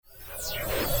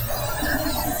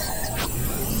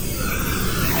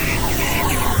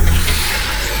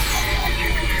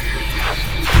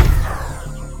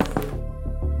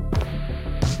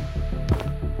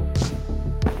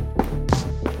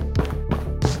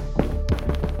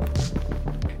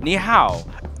Ni hao,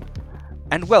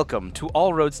 and welcome to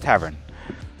All Roads Tavern.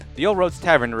 The All Roads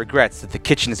Tavern regrets that the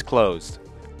kitchen is closed.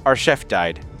 Our chef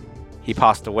died. He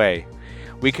passed away.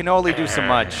 We can only do so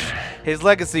much. His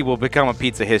legacy will become a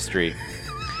pizza history.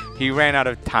 He ran out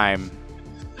of time.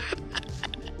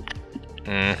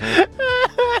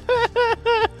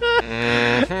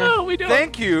 No, we don't.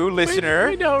 Thank you, listener.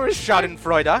 We don't respect.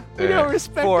 Schadenfreude. We don't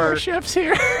respect for- our chefs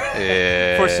here.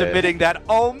 For submitting that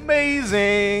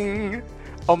amazing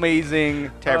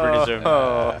tavernism.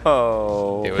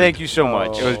 Thank you so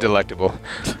much. It was delectable.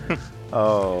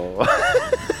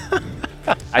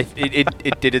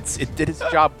 It did its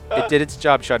job. It did its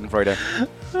job, Schadenfreude.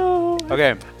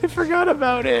 Okay, I forgot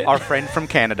about it. our friend from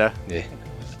Canada.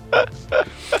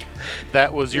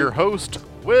 That was your host,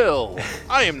 Will.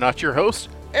 I am not your host,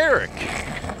 Eric.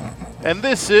 And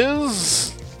this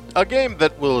is a game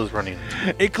that Will is running.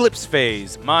 Eclipse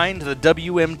Phase. Mind the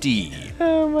WMD.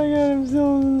 Oh my god, I'm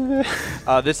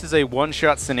so... This is a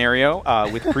one-shot scenario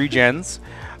with pre-gens.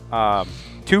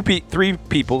 Three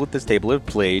people at this table have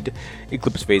played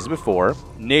Eclipse Phase before.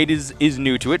 Nate is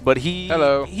new to it, but he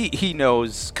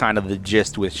knows kind of the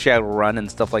gist with Shadowrun and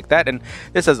stuff like that, and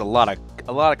this has a lot of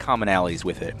commonalities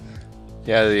with it.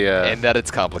 Yeah, and that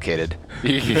it's complicated.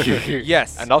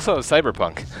 Yes. And also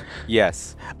cyberpunk.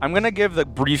 Yes. I'm gonna give the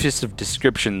briefest of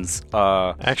descriptions.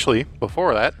 Actually,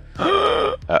 before that,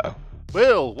 Uh-oh.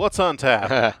 Will, what's on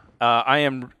tap? I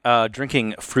am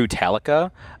drinking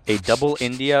Frutalica, a double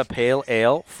India pale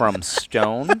ale from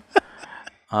Stone.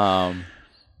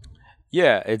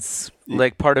 Yeah, it's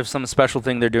like part of some special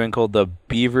thing they're doing called the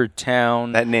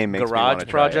Beavertown That name makes me Garage wanna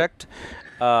try Project.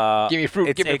 Give me fruit,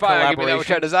 it's give me a fire, give me that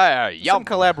which I desire. Some Yum.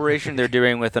 collaboration they're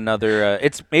doing with another.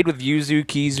 It's made with yuzu,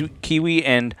 kiwi,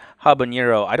 and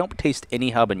habanero. I don't taste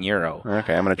any habanero.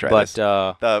 Okay, I'm gonna try But this.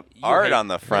 The you art hate- on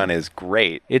the front is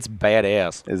great. It's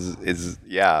badass. Is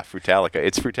Frutalica.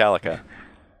 It's Frutalica.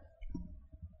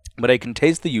 But I can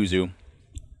taste the yuzu.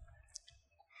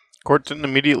 Court didn't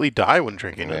immediately die when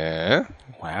drinking it. Eh?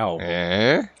 Wow.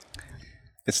 Eh?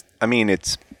 It's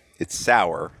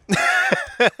sour.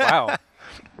 Wow.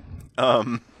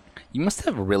 You must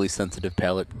have a really sensitive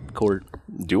palate, Court,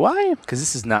 Do I? because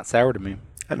this is not sour to me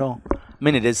at all. I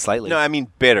mean, it is slightly. No, I mean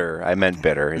bitter. I meant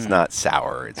bitter. It's not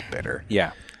sour. It's bitter.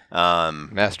 Yeah.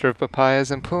 Master of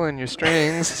papayas and pulling your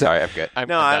strings. Sorry, I'm good. I'm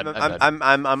done.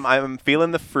 I'm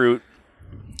feeling the fruit.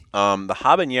 The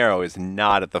habanero is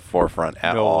not at the forefront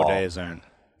at all. No, it isn't.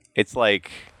 It's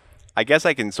like, I guess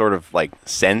I can sort of like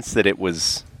sense that it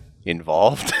was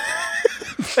involved.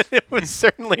 But it was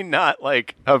certainly not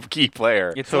like a key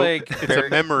player. It's So like it's a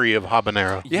memory of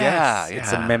habanero. Yeah,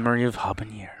 It's a memory of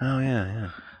habanero. Oh yeah.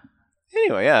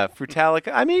 Anyway, yeah,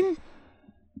 Frutalica. I mean,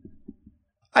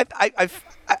 I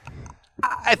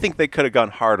think they could have gone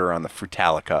harder on the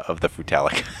Frutalica of the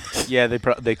Frutalica. Yeah,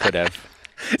 they could have.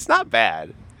 It's not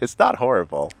bad. It's not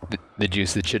horrible. The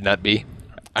juice that should not be.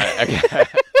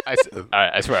 I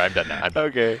swear, I'm done now. I'm done.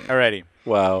 Okay. Alrighty.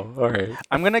 Wow. All right.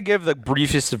 I'm gonna give the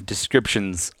briefest of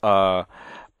descriptions of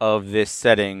this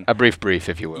setting. A brief,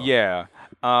 if you will. Yeah.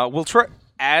 We'll try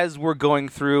as we're going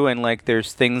through, and like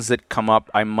there's things that come up.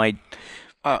 I might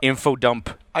info dump.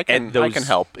 I can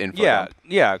help info Yeah, dump.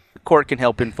 yeah. Court can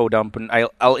help info dump, and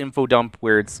I'll info dump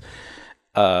where it's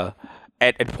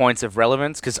at points of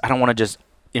relevance, because I don't want to just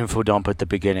info dump at the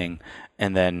beginning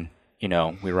and then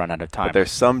we run out of time. But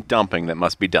there's some dumping that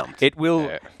must be dumped. It will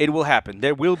happen.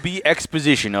 There will be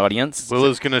exposition, audience. Will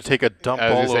is going to take a dump I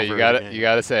was all gonna say, over. you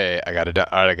gotta say, I gotta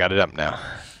dump now.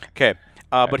 Okay.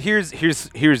 But here's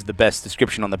the best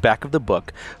description on the back of the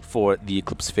book for the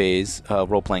Eclipse Phase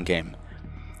role-playing game.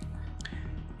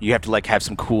 You have to have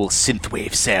some cool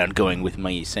synthwave sound going with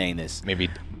me saying this.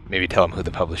 Maybe tell them who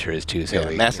the publisher is too. So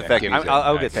we, Mass Effect.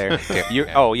 I'll get there.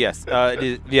 Yes.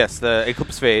 The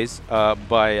Eclipse Phase by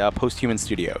Posthuman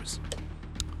Studios.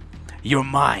 Your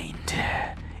mind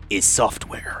is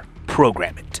software.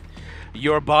 Program it.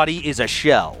 Your body is a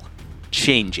shell.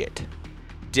 Change it.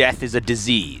 Death is a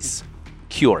disease.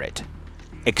 Cure it.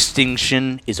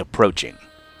 Extinction is approaching.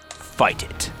 Fight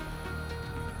it.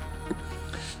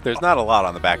 There's not a lot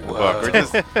on the back of the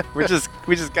book.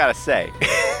 We just gotta say.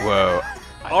 Whoa.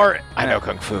 I know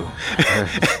Kung Fu.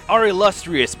 Our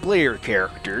illustrious player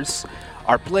characters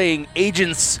are playing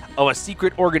agents of a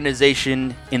secret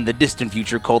organization in the distant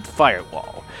future called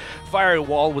Firewall.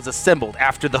 Firewall was assembled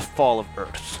after the fall of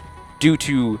Earth due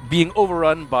to being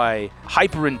overrun by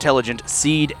hyper-intelligent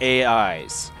seed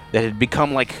AIs that had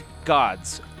become like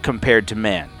gods compared to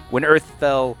man. When Earth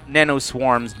fell,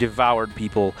 nanoswarms devoured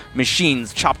people,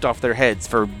 machines chopped off their heads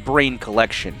for brain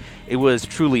collection. It was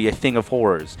truly a thing of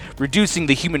horrors, reducing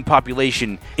the human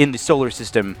population in the solar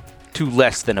system to to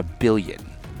less than 1 billion.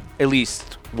 At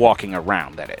least walking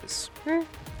around, that is.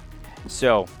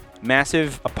 So,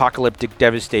 massive apocalyptic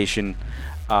devastation,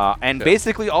 and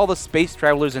basically all the space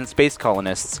travelers and space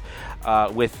colonists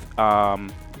with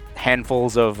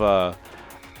handfuls of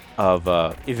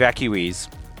evacuees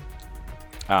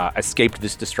escaped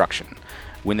this destruction.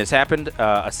 When this happened,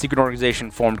 a secret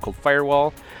organization formed called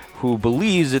Firewall, who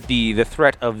believes that the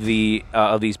threat of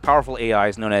these powerful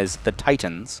AIs known as the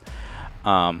Titans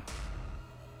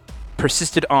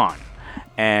persisted on.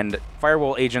 And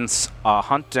Firewall agents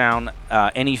hunt down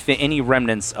any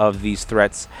remnants of these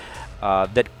threats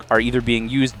that are either being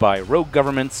used by rogue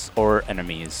governments or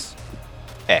enemies.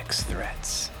 X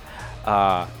threats.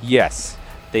 Yes,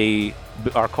 they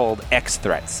are called X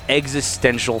threats,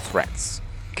 existential threats.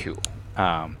 Cool.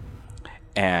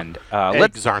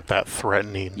 Eggs aren't that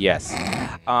threatening. Yes.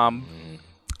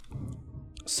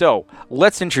 So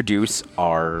let's introduce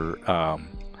our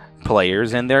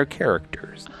players and their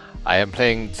characters. I am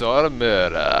playing Zora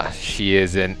Mura. She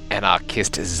is an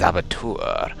anarchist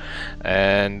saboteur,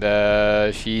 and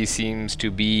she seems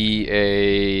to be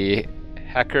a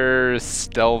hacker,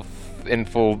 stealth,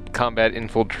 combat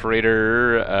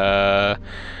infiltrator,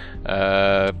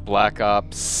 black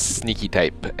ops, sneaky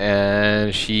type,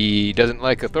 and she doesn't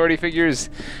like authority figures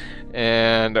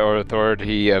or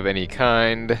authority of any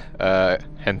kind.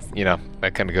 Hence,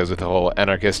 that kind of goes with the whole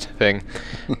anarchist thing.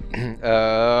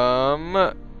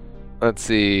 Let's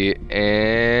see.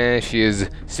 And she is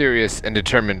serious and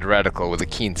determined radical with a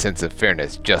keen sense of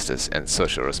fairness, justice, and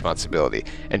social responsibility.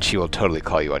 And she will totally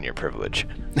call you on your privilege.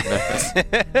 Her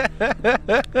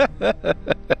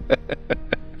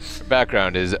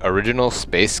background is original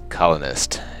space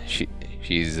colonist.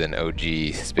 She's an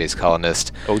OG space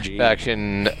colonist. OG.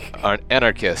 Faction,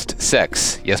 anarchist.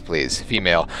 Sex, yes please.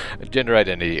 Female. Gender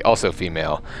identity, also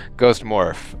female. Ghost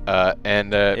morph.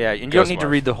 And you don't need to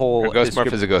read the whole. Her ghost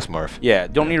morph is a ghost morph. Yeah,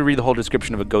 don't need to read the whole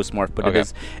description of a ghost morph, but Okay. it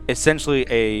is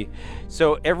essentially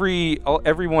So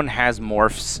everyone has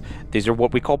morphs. These are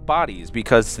what we call bodies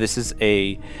because this is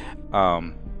a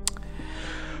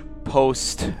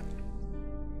post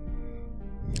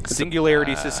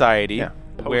singularity society. Yeah.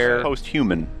 Where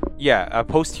Post-human. a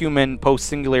post-human,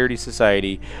 post-singularity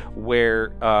society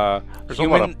where There's a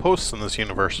lot of posts in this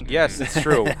universe. Yes, it's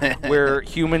true. Where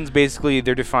humans basically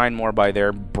they're defined more by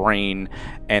their brain,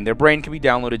 and their brain can be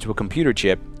downloaded to a computer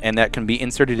chip, and that can be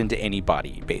inserted into any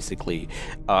body. Basically,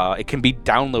 it can be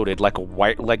downloaded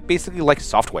basically like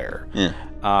software. Yeah.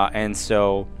 And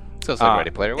so. So it's like Ready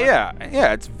Player One.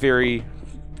 Yeah, it's very,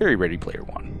 very Ready Player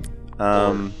One.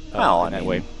 Well, in that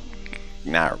way.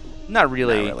 Not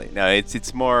really. No,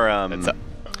 it's more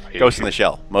Ghost in the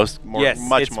Shell. Much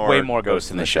it's more way more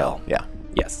Ghost in the Shell. Yeah.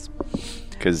 Yes.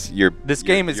 Because This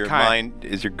game is your kind- mind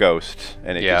is your ghost,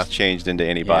 and it gets changed into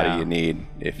any body you need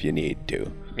if you need to.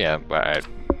 Yeah, but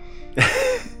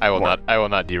I will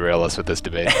not derail us with this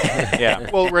debate. Yeah.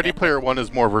 Well, Ready Player One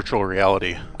is more virtual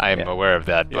reality. I am aware of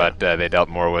that, but they dealt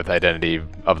more with identity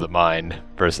of the mind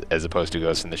as opposed to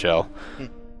Ghost in the Shell.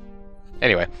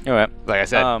 Anyway, like I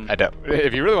said, I don't.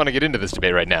 If you really want to get into this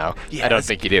debate right now, I don't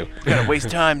think you do. Gotta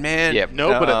waste time, man. Yeah.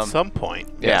 No, but at some point.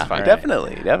 Yeah, it's fine.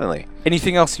 Definitely.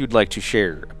 Anything else you'd like to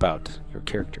share about your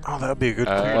character? Oh, that would be a good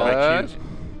point.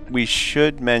 We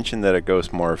should mention that a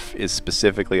ghost morph is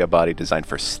specifically a body designed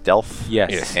for stealth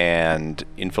Yes. and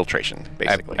infiltration,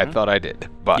 basically. I thought I did,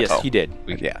 but Yes, you did.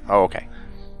 Yeah. Oh, okay.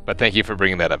 But thank you for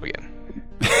bringing that up again.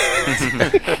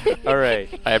 All right.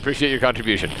 I appreciate your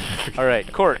contribution. All right.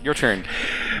 Court, your turn.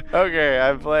 Okay,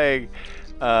 I'm playing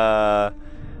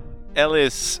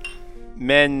Ellis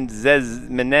Menezes.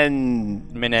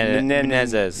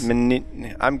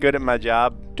 I'm good at my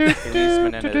job.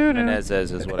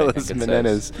 Menezes is what I think Ellis it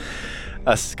Menendez, says.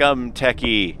 a scum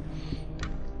techie.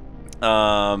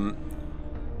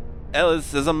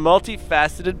 Ellis is a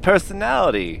multifaceted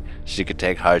personality. She could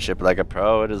take hardship like a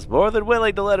pro and is more than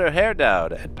willing to let her hair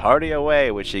down and party away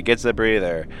when she gets a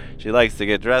breather. She likes to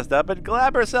get dressed up and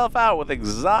glab herself out with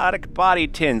exotic body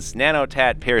tints,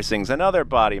 nanotat piercings, and other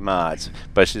body mods.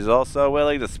 But she's also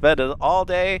willing to spend it all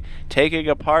day taking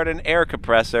apart an air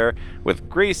compressor with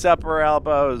grease up her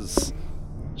elbows.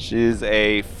 She's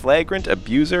a flagrant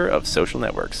abuser of social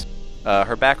networks.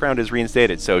 Her background is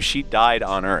reinstated, so she died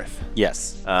on Earth.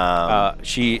 Yes.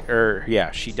 She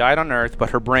died on Earth,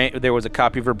 but there was a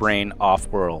copy of her brain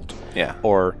off-world. Yeah.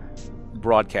 Or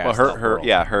broadcast. Well, off-world.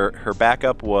 her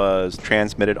backup was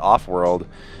transmitted off-world,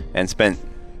 and spent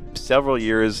several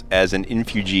years as an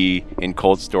infugee in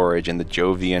cold storage in the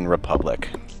Jovian Republic.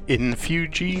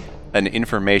 Infugee? An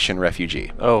information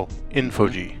refugee. Oh,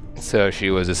 Infogee. So she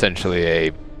was essentially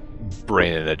a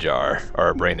brain in a jar or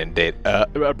a brain in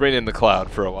the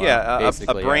cloud for a while. Yeah, a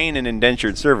basically, brain in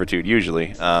indentured servitude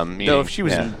usually. No, if she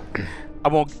was, I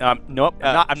won't. Nope.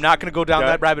 I'm not going to go down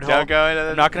that rabbit hole. Don't go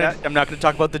into I'm not going to. I'm not going to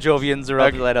talk about the Jovians or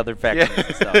that other faction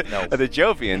and stuff. No. The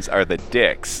Jovians are the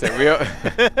dicks.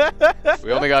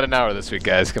 We only got an hour this week,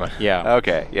 guys. Come on. Yeah.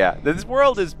 Okay, yeah. This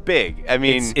world is big. I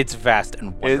mean, It's vast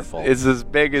and wonderful. It's as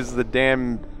big as the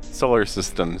damn solar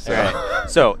system. So. Right.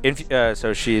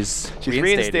 So she's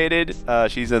reinstated.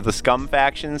 She's of the Scum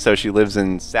faction, so she lives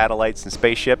in satellites and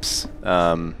spaceships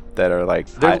that are like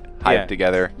hyped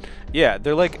together. Yeah,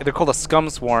 they're called a scum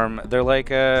swarm. They're like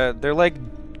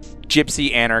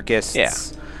gypsy anarchists. Yeah.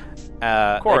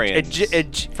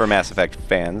 Corians for Mass Effect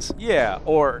fans. Yeah,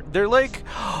 or they're like,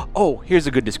 oh, here's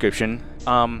a good description.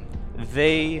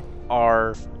 They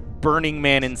are Burning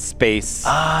Man in space.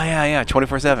 Ah, yeah,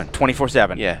 24/7.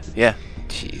 24/7. Yeah.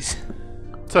 Jeez.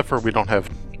 Except for we don't have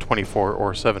 24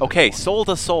 or 7. Okay, soul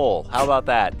to soul. How about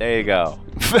that? There you go.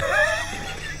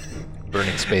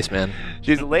 Burning spaceman.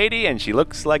 She's a lady and she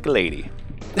looks like a lady.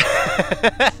 She's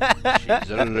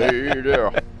a lady.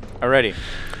 Alrighty.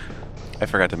 I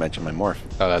forgot to mention my morph.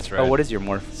 Oh, that's right. Oh, what is your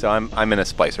morph? So I'm in a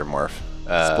splicer morph.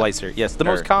 Splicer. Yes, the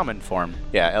most common form.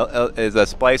 Yeah, the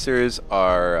splicers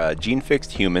are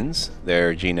gene-fixed humans.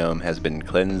 Their genome has been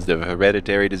cleansed of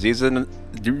hereditary diseases and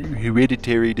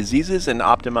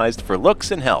optimized for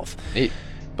looks and health,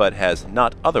 but has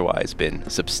not otherwise been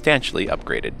substantially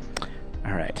upgraded.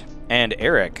 All right. And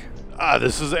Eric.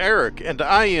 This is Eric, and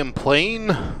I am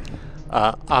playing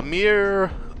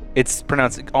Amir. It's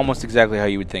pronounced almost exactly how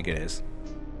you would think it is.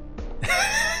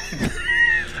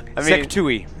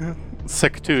 Sektui.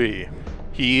 Sektui.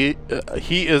 He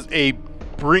is a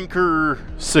Brinker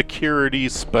security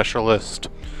specialist.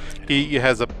 He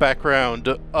has a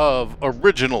background of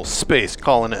original space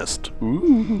colonist.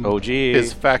 Ooh. OG.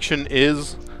 His faction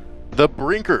is the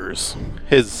Brinkers.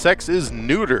 His sex is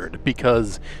neutered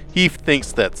because he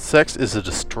thinks that sex is a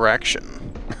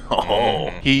distraction. Oh.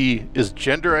 He is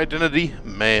gender identity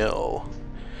male.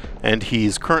 And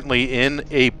he's currently in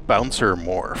a bouncer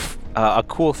morph. A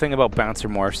cool thing about bouncer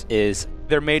morphs is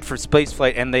they're made for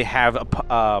spaceflight and they have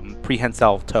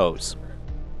prehensile toes.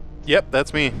 Yep,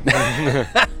 that's me. Nice.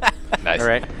 All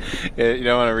right. You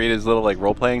don't want to read his little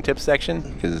role-playing tips section?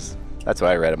 Because that's what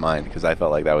I read of mine, because I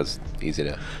felt like that was easy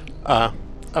to...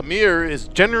 Amir is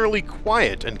generally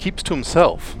quiet and keeps to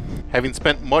himself, having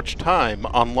spent much time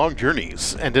on long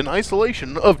journeys and in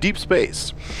isolation of deep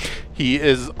space. He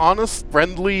is honest,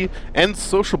 friendly, and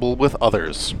sociable with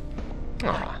others.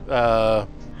 However...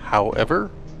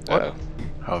 What?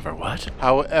 However what?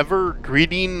 However,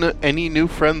 greeting any new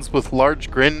friends with large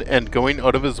grin and going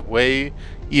out of his way,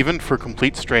 even for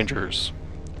complete strangers.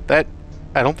 I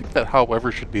don't think that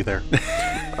however should be there.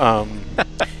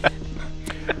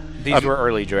 These were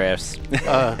early drafts.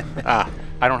 I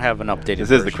don't have an updated This is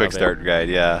the version quick of it. start guide,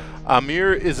 yeah.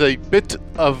 Amir is a bit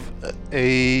of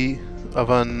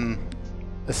an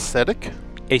ascetic.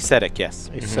 Ascetic, yes.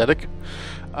 Ascetic.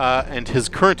 And his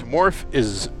current morph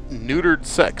is neutered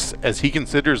sex, as he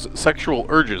considers sexual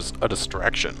urges a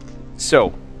distraction.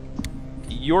 So,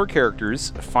 your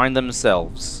characters find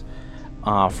themselves,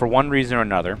 for one reason or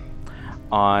another,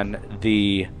 on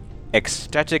the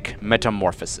ecstatic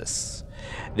metamorphosis.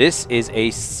 This is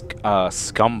a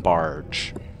scum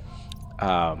barge.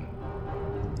 You're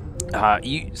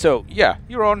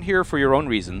on here for your own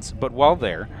reasons, but while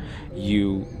there,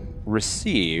 you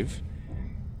receive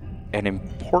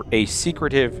a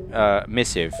secretive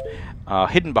missive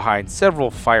hidden behind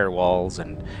several firewalls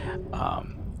and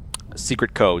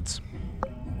secret codes.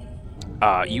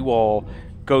 You all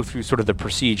go through sort of the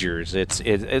procedures.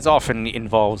 It often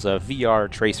involves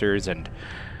VR tracers and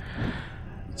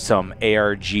some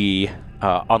ARG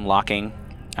unlocking,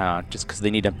 just because they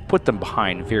need to put them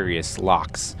behind various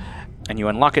locks. And you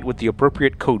unlock it with the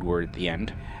appropriate code word at the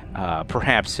end.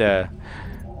 Perhaps the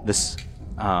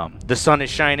sun is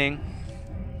shining.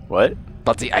 What?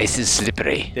 But the ice is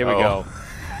slippery. There we go.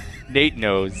 Nate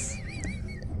knows.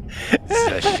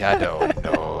 The shadow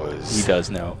knows. He does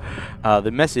know.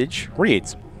 The message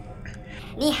reads,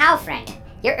 Ni hao, friend.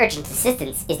 Your urgent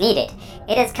assistance is needed.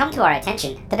 It has come to our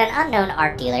attention that an unknown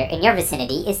art dealer in your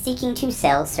vicinity is seeking to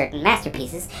sell certain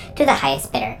masterpieces to the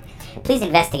highest bidder. Please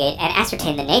investigate and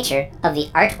ascertain the nature of the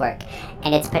artwork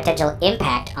and its potential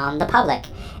impact on the public.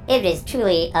 If it is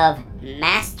truly of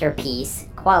masterpiece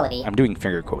quality, I'm doing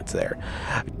finger quotes there.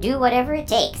 do whatever it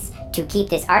takes to keep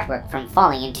this artwork from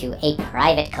falling into a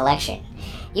private collection.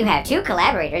 You have 2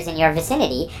 collaborators in your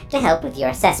vicinity to help with your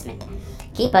assessment.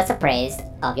 Keep us appraised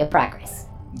of your progress.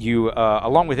 You,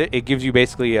 along with it, it gives you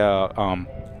basically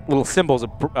little symbols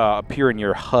appear in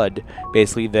your HUD,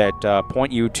 basically that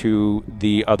point you to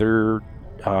the other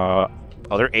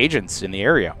agents in the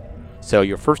area. So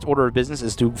your first order of business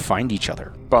is to find each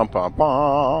other. Bum, bum,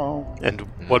 bum. And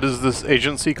what is this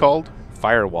agency called?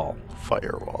 Firewall.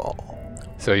 Firewall.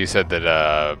 So you said that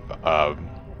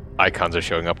icons are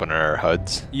showing up on our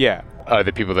HUDs. Yeah. Are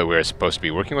the people that we're supposed to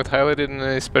be working with highlighted in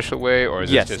a special way, or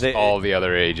is Yes, it just all the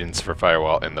other agents for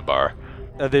Firewall in the bar?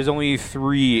 There's only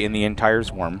 3 in the entire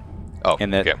swarm. Oh,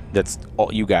 And okay. that's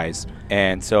all you guys.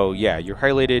 And so, yeah, you're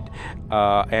highlighted,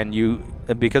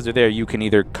 and because they're there, you can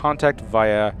either contact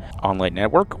via online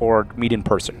network or meet in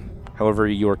person. However,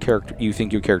 you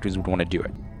think your characters would want to do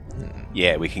it.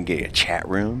 Yeah, we can get a chat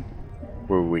room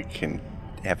where we can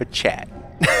have a chat.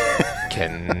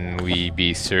 Can we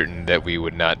be certain that we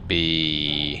would not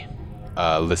be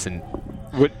listened?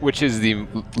 Which is the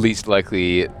least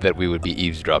likely that we would be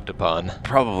eavesdropped upon?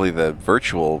 Probably the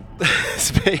virtual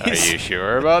space. Are you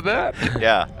sure about that?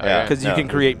 Yeah, yeah. Because you can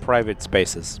create private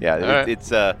spaces. Yeah, Alright.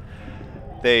 it's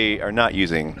they are not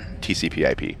using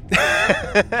TCP/IP.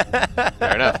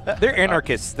 Fair enough. They're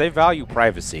anarchists. They value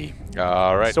privacy.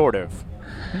 All right. Sort of.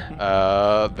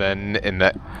 Then in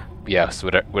that, yes,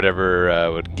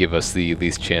 whatever would give us the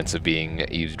least chance of being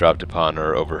eavesdropped upon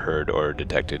or overheard or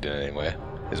detected in any way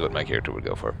is what my character would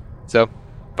go for. So,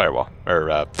 firewall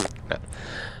or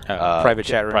Private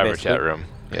chat room. private basically. chat room.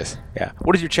 Yes. Yeah.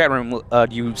 What is your chat room? Are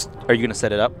you going to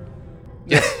set it up?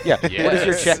 Yes. Yeah. What is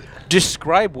your Yes. chat?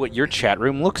 Describe what your chat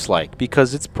room looks like,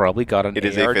 because it's probably got an It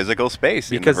is AR. a physical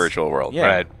space in the because- virtual world. yeah.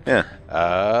 Right. Yeah.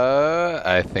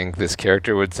 I think this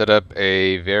character would set up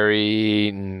a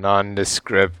very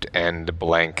nondescript and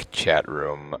blank chat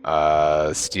room.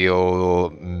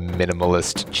 Steel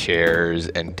minimalist chairs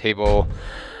and table.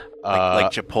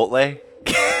 Like Chipotle.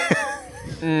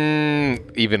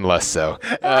 Even less so.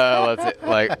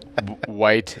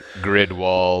 White grid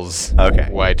walls. Okay.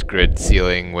 White grid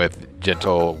ceiling with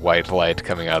gentle white light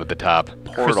coming out of the top.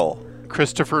 Portal.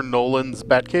 Christopher Nolan's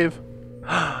Batcave?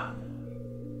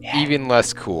 Even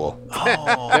less cool.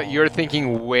 Oh. You're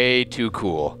thinking way too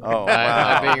cool. Oh,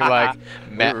 I'm thinking like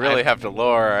We really have to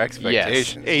lower our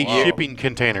expectations. A Whoa. shipping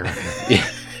container.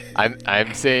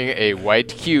 I'm saying a white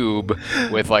cube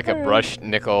with like a brushed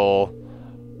nickel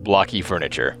blocky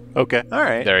furniture. Okay. All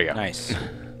right. There you go. Nice.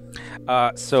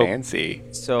 So Fancy.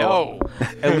 so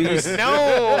at least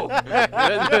No.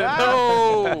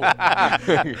 No.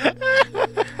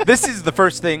 this is the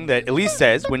first thing that Elise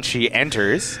says when she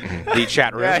enters the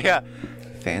chat room. Yeah, yeah.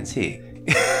 Fancy.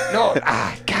 No.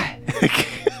 God.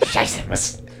 Scheiße. I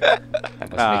must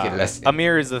make it less.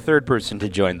 Amir is the third person to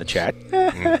join the chat.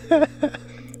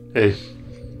 Hey.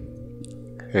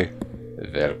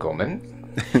 Welcome.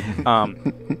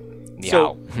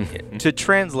 So, to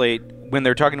translate, when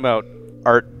they're talking about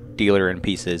art dealer and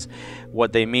pieces,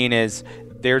 what they mean is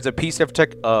there's a piece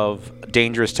of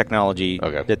dangerous technology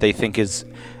Okay. that they think is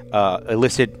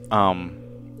illicit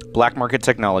black market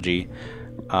technology,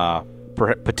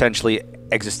 potentially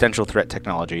existential threat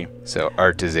technology. So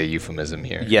art is a euphemism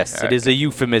here. Yes, it is a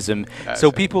euphemism, so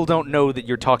so- people don't know that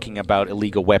you're talking about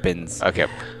illegal weapons. Okay.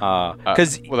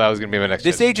 Because Well, that was gonna be my next.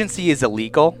 this agency is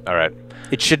illegal. All right.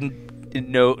 It shouldn't.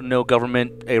 No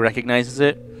government recognizes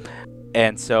it,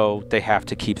 and so they have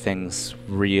to keep things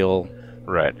real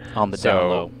Right. on the down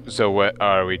low. So what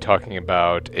are we talking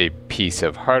about? A piece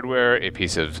of hardware, a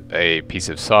piece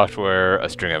of software, a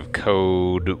string of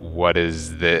code. What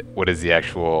is the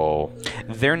actual?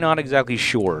 They're not exactly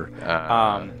sure.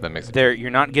 That makes sense. You're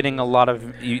not getting a lot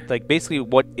of basically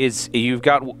what is you've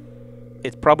got.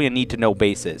 It's probably a need to know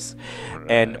basis,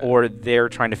 or they're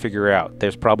trying to figure out.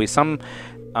 There's probably some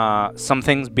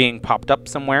things being popped up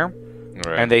somewhere,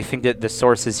 Right. and they think that the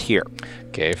source is here.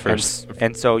 Okay. First.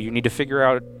 And so you need to figure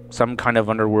out some kind of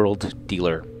underworld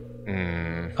dealer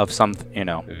of some,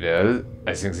 Well,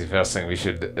 I think the first thing we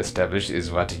should establish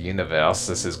is what universe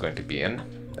this is going to be in.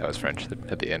 That was French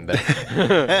at the end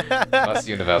there. What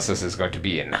universe this is going to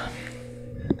be in.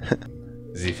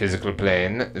 The physical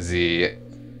plane,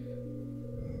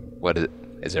 what is it?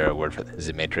 Is there a word for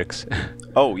the matrix?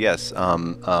 Oh, yes.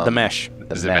 the mesh,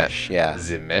 The mesh, yeah.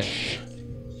 The mesh.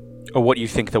 or what you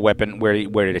think the weapon where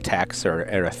it attacks or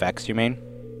affects. You mean?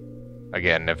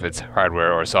 Again, if it's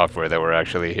hardware or software that we're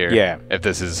actually here. Yeah. If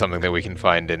this is something that we can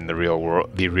find in the real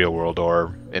world,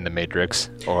 or in the Matrix,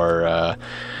 or.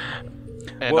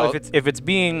 And Well, if it's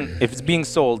being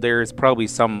sold, there is probably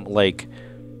some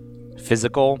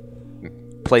physical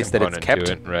place that it's component kept.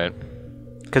 to it, right?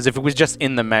 Because if it was just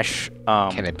in the mesh,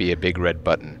 Can it be a big red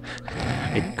button?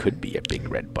 it could be a big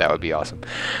red That button. would be awesome.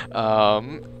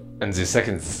 And the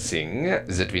second thing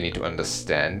that we need to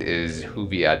understand is who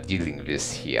we are dealing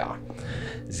with here.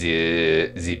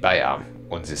 The buyer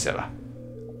and the seller.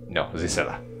 No, the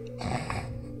seller.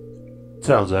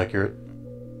 Sounds accurate.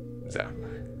 So,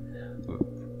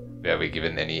 were we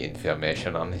given any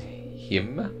information on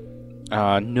him?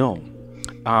 No.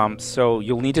 So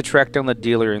you'll need to track down the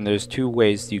dealer, and there's two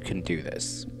ways you can do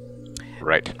this.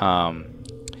 Right.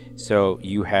 So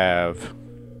you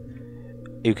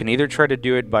can either try to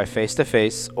do it by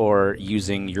face-to-face or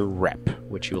using your rep,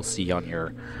 which you'll see on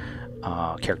your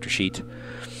character sheet.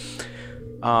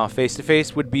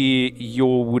 Face-to-face would be you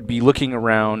would be looking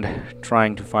around,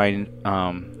 trying to find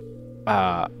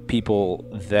people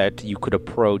that you could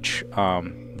approach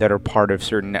that are part of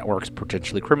certain networks,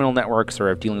 potentially criminal networks, or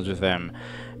have dealings with them,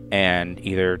 and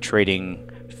either trading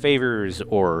favors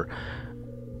or,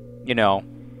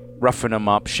 roughing them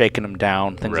up, shaking them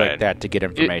down, things like that to get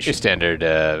information. Your standard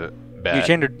bad.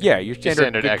 Your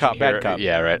standard good cop, bad cop.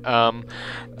 Yeah, right.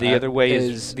 The other way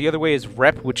is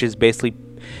rep, which is basically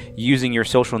using your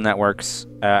social networks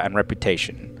and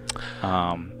reputation.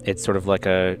 It's sort of like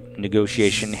a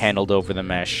negotiation handled over the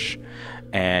mesh,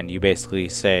 and you basically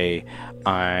say,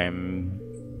 I'm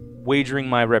wagering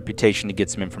my reputation to get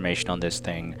some information on this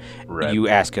thing. Right. You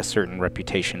ask a certain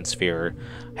reputation sphere,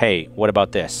 hey, what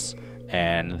about this?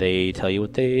 And they tell you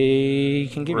what they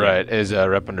can give you. Right. Is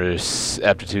rep under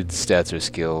aptitude, stats, or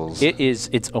skills? It is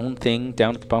its own thing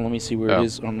down at the bottom. Let me see where it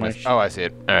is on my... Oh, I see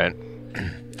it. All right.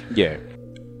 Yeah.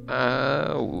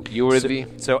 You were the...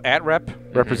 So at rep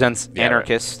represents Yeah,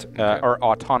 anarchist or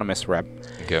autonomous rep.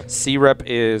 Okay. C rep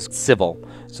is civil.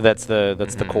 So that's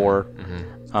the core.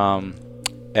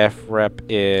 F rep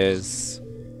is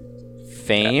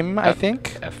fame, I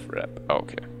think. F rep. Oh,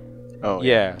 okay. Oh,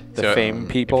 Yeah, the So, fame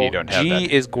people. if you don't have G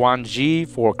that- is Guanji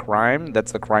for crime.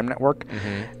 That's the crime network.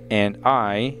 And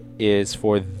I is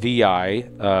for VI,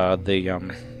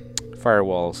 the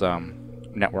firewalls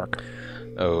network.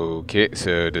 Okay,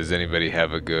 so does anybody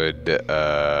have a good,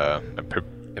 a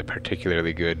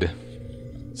particularly good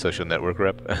social network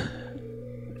rep?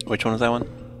 Which one is that one?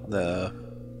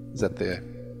 Is that the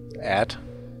at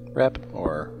rep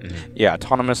or? Yeah,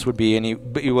 autonomous would be any.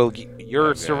 But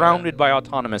you're surrounded by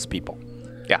autonomous people.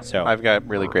 Yeah. So- I've got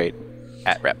really great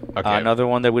at rep. Okay. Another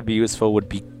one that would be useful would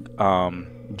be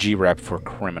G rep for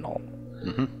criminal.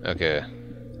 Okay.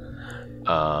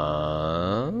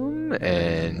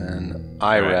 And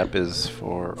I rep is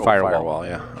for Firewall.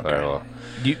 Yeah. Okay. firewall.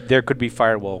 There could be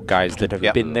firewall guys that have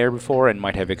Yeah. been there before and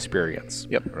might have experience.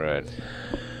 Yep. Right.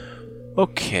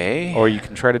 Okay. Or you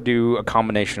can try to do a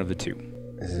combination of the two.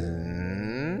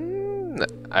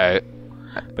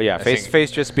 But yeah, I face to think-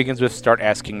 face just begins with start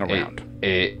asking around.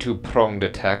 A two-pronged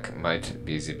attack might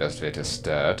be the best way to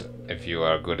start if you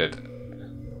are good at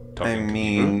talking I to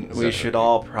mean, people. we That- should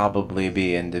all probably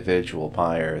be individual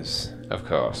buyers. Of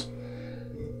course.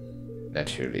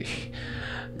 Naturally.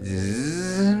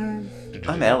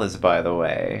 I'm Ellis, by the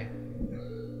way.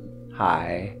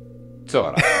 Hi.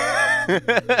 Sora.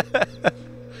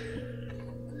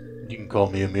 You can call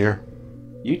me Amir.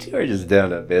 You two are just down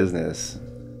to business.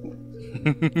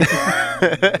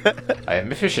 I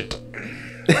am efficient.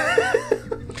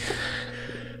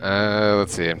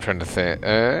 Let's see. I'm trying to think.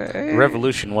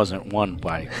 Revolution wasn't won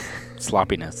by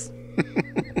sloppiness.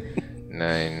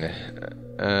 9.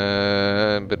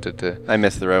 I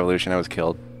missed the revolution. I was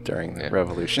killed during the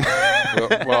revolution.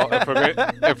 well,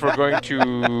 if we're going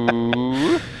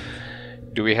to,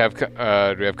 do we have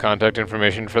contact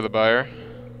information for the buyer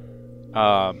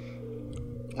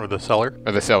Or the seller.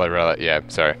 or the seller? Rather, yeah.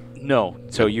 Sorry. No,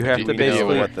 so you have Do to you know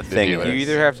basically what the thing dealer you is?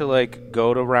 either have to like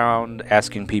go around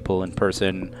asking people in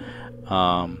person,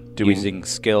 using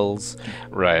skills,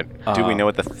 Right. Do we know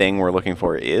what the thing we're looking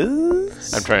for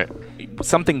is? I'm trying.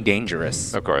 something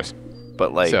dangerous, Of course.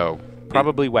 But like, So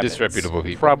probably weapons, disreputable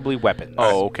people. probably weapons.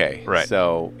 oh, okay. Right.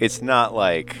 So it's not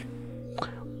like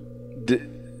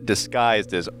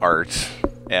disguised as art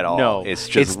at all. No, it's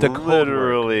just it's the code word.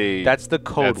 literally. That's the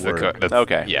code that's the word. that's,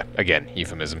 Okay. Yeah. Again,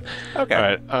 euphemism. Okay. All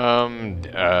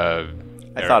right.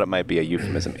 I thought it might be a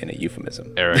euphemism in a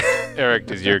euphemism. Eric,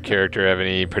 does your character have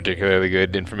any particularly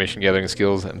good information gathering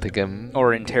skills? I'm thinking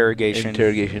Or interrogation.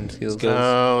 skills.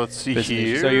 Let's see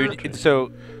here.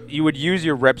 So you would use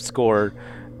your rep score.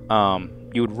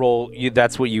 You would roll.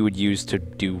 That's what you would use to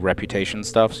do reputation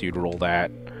stuff. So you'd roll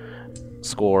that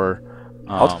score.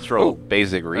 I'll just roll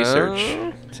basic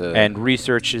research. And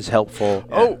research is helpful.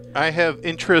 Oh, I have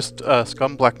interest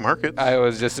scum black markets. I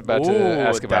was just about to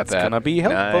ask about that's that. gonna be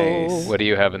helpful. Nice. What do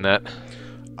you have in that?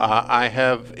 I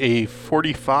have a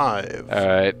 45. All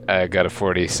right, I got a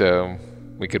 40, so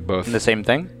we could both. The same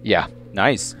thing. Yeah.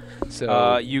 Nice.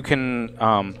 So You can.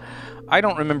 I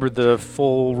don't remember the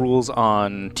full rules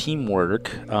on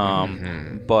teamwork,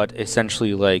 but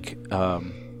essentially, like,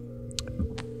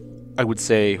 I would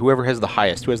say whoever has the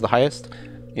highest. Who has the highest?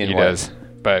 he does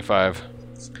by 5.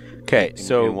 Okay,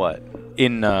 so in what?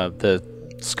 in the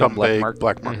scum black Scumbag market.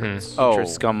 black markets. Or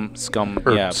scum.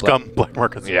 Or Yeah, scum black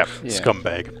markets. Yep.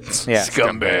 Scumbag. yeah.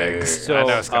 Scumbags. So, I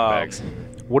know scumbags.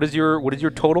 What is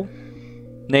your total,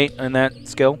 Nate, in that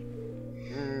skill?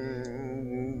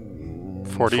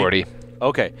 40.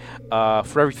 Okay.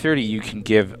 For every 30, you can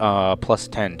give plus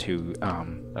 10 to All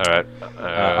right.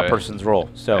 a person's roll.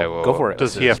 I So will go for it.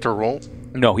 Does he have to roll?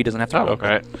 No, he doesn't have to roll. All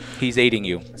right. He's aiding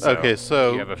you. Okay,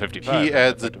 so you have a 55. he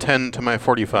adds a 10 to my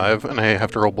 45, and I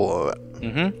have to roll below that.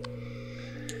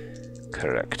 Mm-hmm.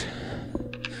 Correct.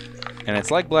 And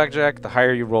it's like blackjack. The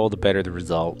higher you roll, the better the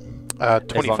result.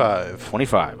 25.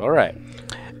 25. All right.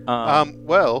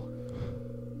 Well,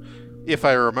 if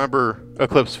I remember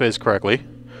Eclipse Phase correctly,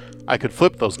 I could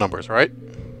flip those numbers, right?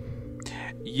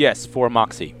 Yes, for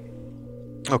Moxie.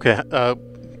 Okay,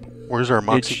 where's our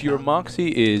Moxie? Your Moxie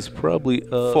is probably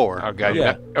 4. Oh god,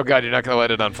 Yeah. you're not gonna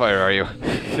light it on fire, are you?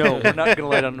 No, we're not gonna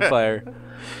light on fire.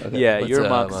 Yeah, what's, your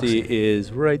Moxie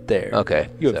is right there. Okay.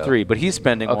 You have 3, but he's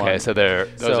spending 1. Okay, so those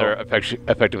So- are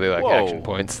effectively like Whoa. action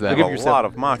points then. Look A at yourself. lot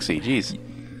of moxie. Jeez.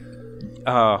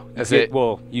 That's yeah, it.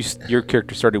 well, your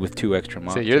character started with 2 extra So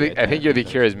Moxie. I think you're the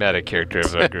charismatic character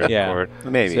of the group. Yeah. Court.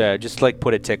 Maybe. So, just like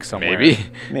put a tick somewhere. Maybe.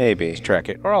 Maybe. Just track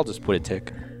it, or I'll just put a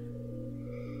tick. I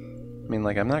mean,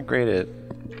 like, I'm not great at.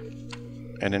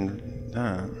 And then.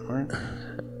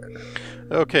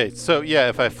 Okay, so yeah,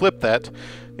 if I flip that,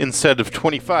 instead of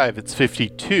 25, it's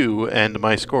 52, and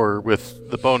my score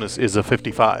with the bonus is a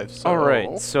 55. So All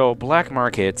right, so black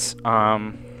markets,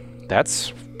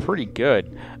 that's pretty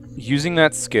good. Using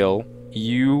that skill,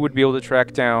 you would be able to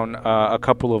track down a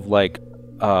couple of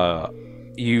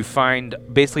you find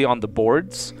basically on the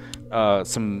boards,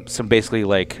 some basically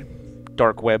like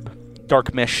dark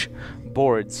mesh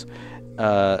boards,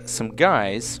 some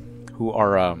guys who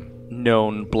are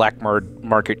known black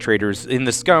market traders. In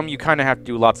the scum, you kind of have to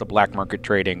do lots of black market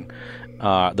trading.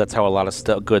 That's how a lot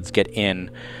of goods get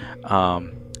in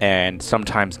and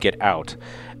sometimes get out.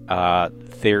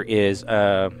 There is,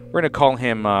 we're going to call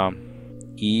him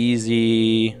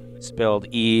Easy, spelled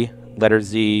E, letter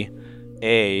Z,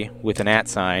 A with an @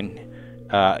 sign,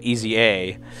 Easy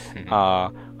A,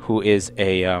 who is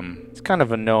it's kind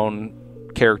of a known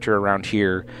character around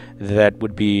here that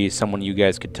would be someone you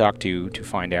guys could talk to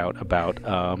find out about.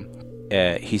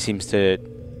 He seems to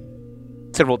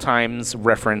several times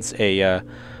reference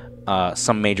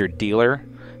some major dealer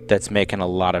that's making a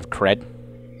lot of cred.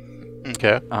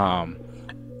 Okay.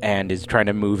 And is trying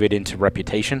to move it into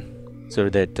reputation so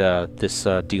that this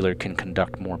dealer can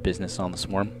conduct more business on the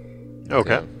swarm,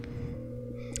 Okay.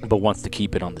 but wants to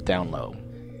keep it on the down low.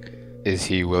 Is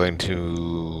he willing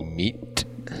to meet?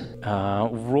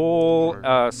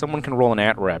 Someone can roll an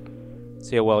 @ rep.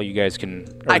 See how well you guys can.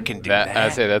 I can do that.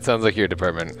 I'd say that sounds like your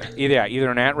department.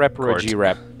 Either an @ rep or Court. a G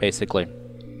rep, basically.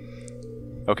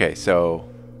 Okay, so.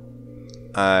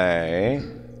 I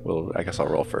guess I'll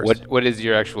roll first. What is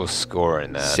your actual score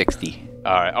in that? 60.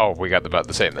 All right. Oh, we got about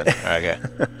the same then. Okay.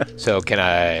 So can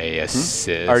I assist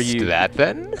Are you- that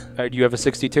then? Do you have a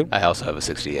 62? I also have a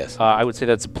 60. Yes. I would say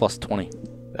that's a plus 20 All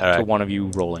to right. one of you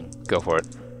rolling. Go for it.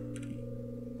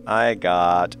 I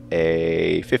got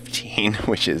a 15,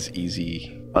 which is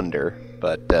easy under,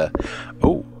 but I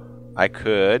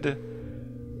could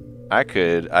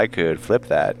flip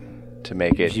that to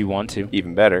make it If you want to.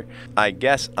 even better. I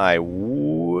guess I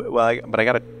would. Well, but I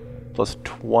got a plus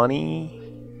 20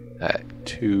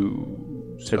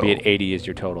 to. So it'd be at 80 is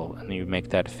your total, and you make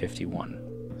that 51.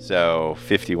 So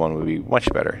 51 would be much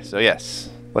better. So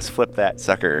yes, let's flip that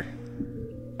sucker.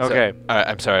 Okay.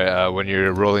 I'm sorry. When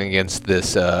you're rolling against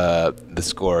this, the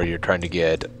score, you're trying to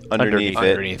get Underneath it.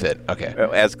 underneath it. Okay.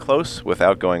 As close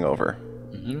without going over.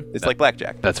 Mm-hmm. It's like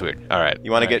blackjack. That's weird. All right.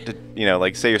 You want to get to,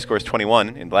 like, say your score is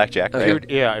 21 in blackjack, right?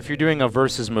 If you're doing a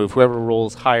versus move, whoever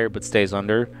rolls higher but stays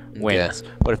under wins.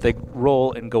 But if they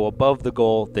roll and go above the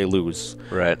goal, they lose.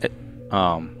 Right.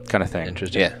 Kind of thing.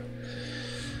 Interesting. Yeah.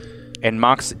 And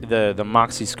the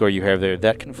Moxie score you have there,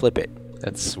 that can flip it.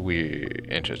 That's weird.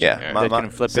 Interesting. Yeah, All right. That can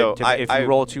flip so it. If you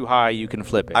roll too high, you can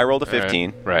flip it. I rolled a All right.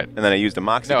 15, Right. and then I used a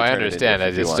Moxie No, to I turn it into a understand.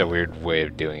 It's just a 51. weird way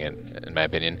of doing it, in my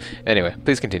opinion. Anyway,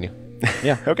 please continue.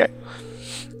 Yeah. Okay.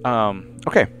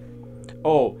 Okay.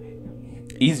 Oh,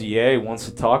 Easy A wants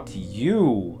to talk to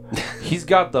you. He's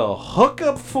got the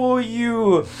hookup for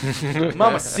you,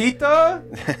 Mamacita.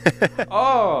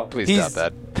 Oh, Please he's,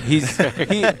 stop that. He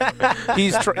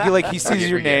sees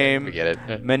your name, We get it.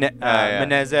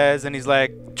 Menezes, and he's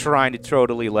like trying to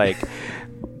totally like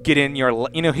get in your,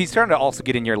 he's trying to also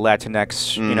get in your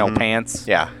Latinx, pants.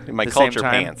 Yeah, my At the same culture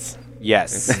time- pants.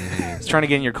 Yes, he's trying to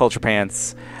get in your culture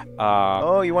pants.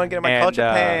 Oh, you want to get in my culture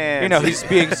pants? He's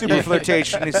being super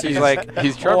flirtatious. He's like,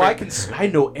 he's oh, charming. I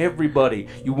know everybody.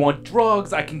 You want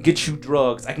drugs? I can get you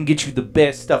drugs. I can get you the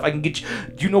best stuff. I can get you.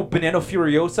 Do you know Banana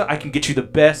Furiosa? I can get you the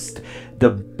best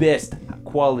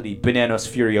quality Bananas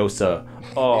Furiosa.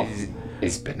 Oh,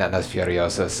 Is Bananas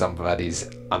Furiosa somebody's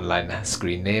online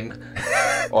screen name?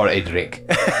 Or a drink?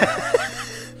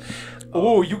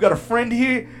 oh, you got a friend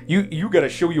here? You got to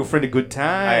show your friend a good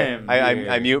time.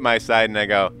 I mute my side and I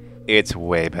go, it's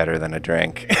way better than a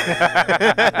drink.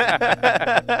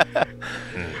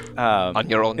 On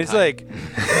your own It's time. like,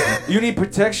 you need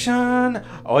protection?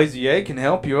 IZA can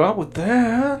help you out with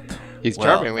that. He's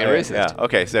charmingly racist. Yeah.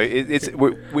 Okay, so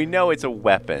we know it's a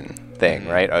weapon thing,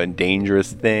 right? A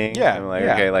dangerous thing. Yeah, I'm like,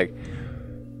 yeah. okay, like,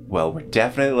 well, we're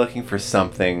definitely looking for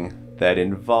something that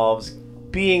involves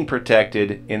being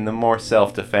protected in the more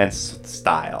self-defense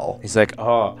style. He's like,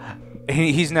 oh,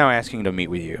 he's now asking to meet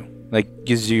with you. Like,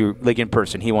 gives you, like, in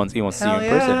person. He wants to see you in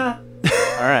person. All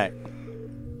right.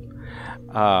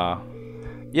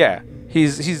 Yeah.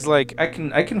 He's like, I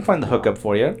can find the hookup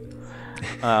for you.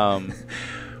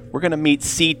 We're gonna meet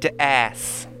seat to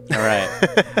ass. All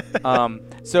right.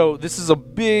 So this is a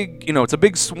big, it's a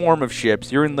big swarm of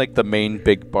ships. You're in like the main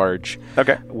big barge.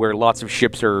 Okay. Where lots of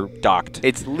ships are docked.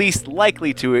 It's least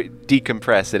likely to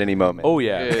decompress at any moment. Oh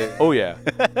yeah. Oh yeah.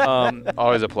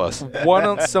 Always a plus. Why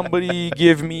don't somebody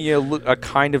give me a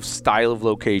kind of style of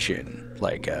location,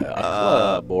 like a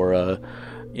club or a,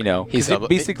 He's 'cause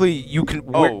basically you can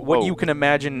what you can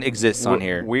imagine exists on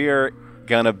here. We're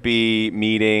gonna be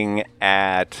meeting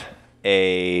at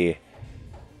a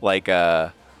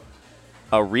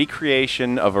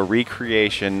recreation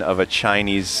of a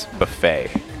Chinese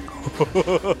buffet.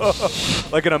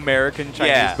 Like an American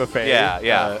Chinese buffet.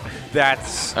 Yeah.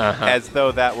 That's As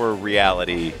though that were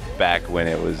reality back when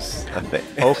it was a thing.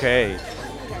 okay.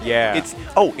 Yeah.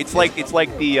 It's like the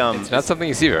It's not something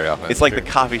you see very often. it's like the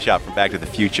coffee shop from Back to the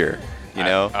Future, like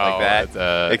that.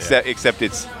 that's, Except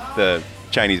it's the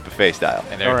Chinese buffet style.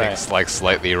 and everything's like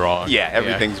slightly wrong. Yeah,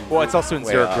 everything's well, it's also in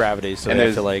way zero off. gravity, so and they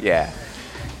there's have to like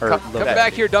Come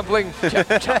back here, dumpling. Chop,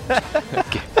 chop.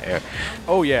 Get there.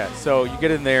 Oh yeah, so you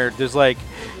get in there. There's like,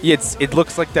 it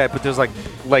looks like that, but there's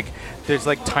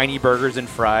like tiny burgers and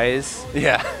fries,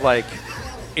 Yeah. like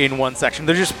in one section.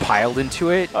 They're just piled into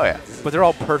it. Oh yeah. But they're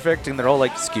all perfect and they're all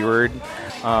like skewered.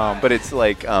 But it's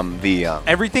like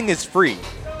Everything is free.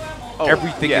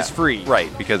 Everything yeah, is free. Right,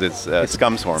 because it's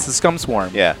Scum Swarm. It's a scum swarm.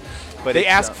 Yeah. But They it's,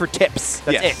 ask for tips.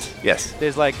 That's yes, it. Yes.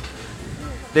 There's like,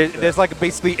 there's like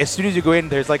basically as soon as you go in,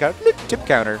 there's like a tip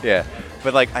counter. Yeah.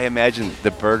 But like I imagine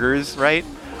the burgers, right?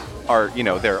 Are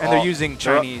they're using they're-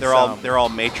 Chinese, They're all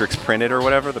matrix printed or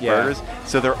whatever, the Yeah. burgers.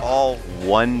 So they're all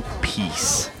one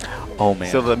piece. Oh man.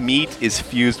 So the meat is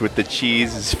fused with the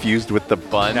cheese, is fused with the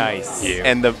bun. Nice. Yeah.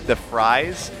 And the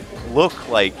fries look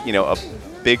like, a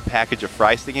big package of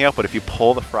fries sticking out, but if you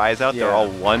pull the fries out, they're Yeah. all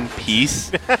one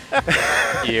piece.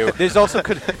 There's also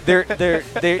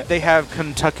they have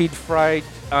Kentucky Fried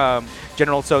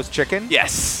General Tso's chicken.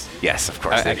 Yes. Yes, of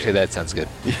course. they Actually, that sounds good.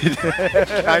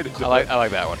 kind of I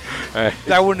like that one.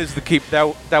 That one is the keep.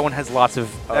 That one has lots of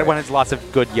one has lots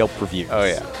of good Yelp reviews. Oh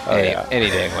yeah. Any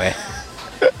dang way.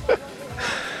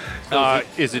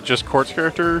 Is it just Court's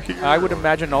character here? I would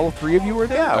imagine all three of you were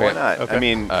there. Yeah, why Okay. not? Okay. I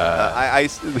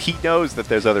mean, he knows that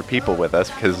there's other people with us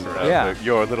because Yeah.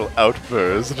 your little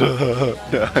outburst.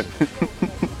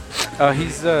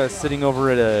 He's sitting over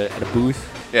at a booth.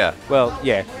 Yeah. Well,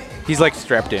 yeah, he's like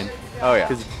strapped in. Oh yeah.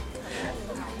 'Cause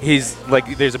he's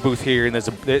like, there's a booth here, and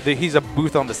he's a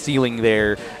booth on the ceiling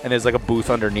there, and there's like a booth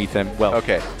underneath him. Well,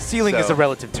 Okay, ceiling is so- a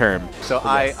relative term. So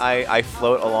yes. I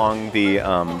float along the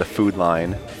food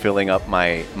line, filling up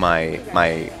my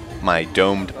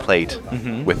domed plate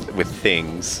Mm-hmm. with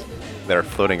things that are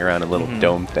floating around a little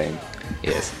dome thing.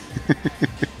 Yes.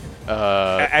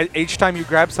 Each time you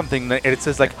grab something, it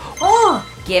says like, Oh,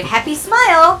 give happy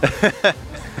smile.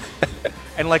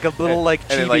 and like a little like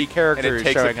And chibi it, character and it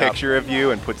takes a showing up. picture of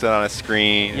you and puts it on a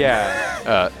screen.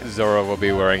 Yeah. Zora will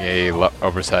be wearing a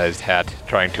oversized hat,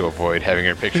 trying to avoid having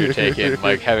her picture taken,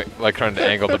 like trying to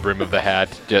angle the brim of the hat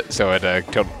so it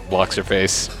blocks her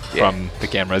face from the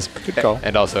cameras. Good call.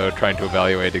 And also trying to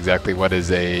evaluate exactly what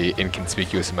is a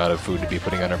inconspicuous amount of food to be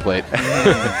putting on her plate.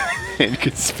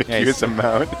 Inconspicuous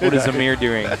amount. What is Amir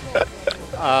doing?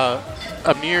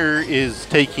 Amir is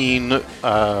taking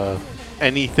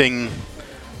anything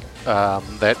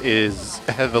that is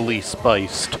heavily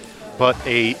spiced, but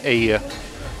a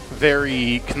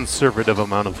very conservative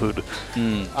amount of food.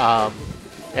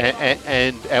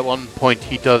 And at one point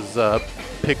he does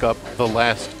pick up the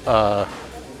last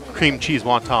cream cheese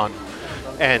wonton,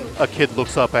 and a kid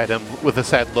looks up at him with a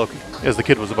sad look as the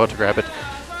kid was about to grab it,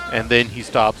 and then he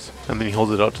stops and then he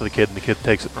holds it out to the kid, and the kid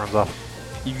takes it and runs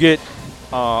off. You get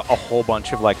a whole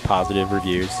bunch of like positive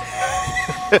reviews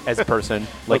as a person.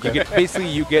 Like you get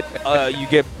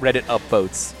Reddit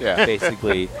upvotes. Yeah.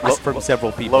 Basically from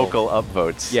several people. Local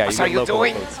upvotes. Yeah. You local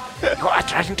upvotes. You are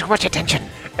attracting too much attention.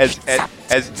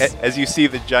 As you see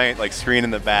the giant like screen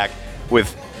in the back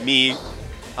with me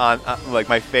on like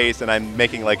my face, and I'm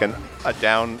making like a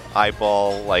down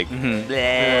eyeball like bleh,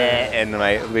 and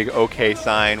my big okay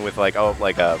sign with like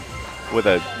with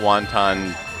a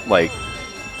wonton like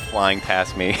flying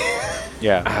past me.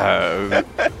 Yeah.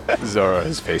 Zora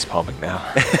is face palming now.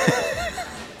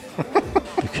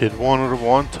 The kid wanted a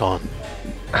wonton.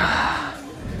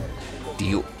 Do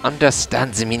you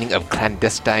understand the meaning of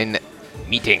clandestine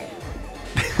meeting?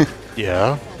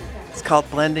 Yeah. It's called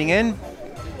blending in.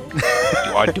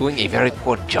 You are doing a very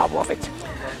poor job of it.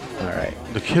 All right.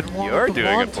 The kid wanted You're the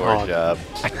doing a poor wonton.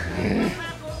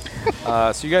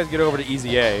 job. So you guys get over to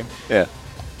Easy A. Yeah.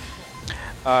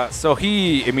 So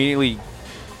he immediately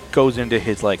goes into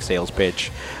his like sales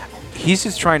pitch. He's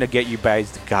just trying to get you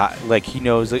guys like he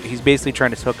knows that he's basically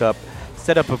trying to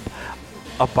set up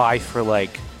a buy for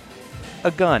like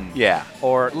a gun. Yeah.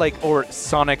 Or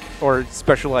sonic or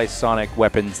specialized sonic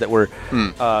weapons that were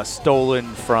stolen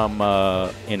from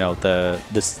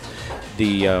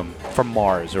from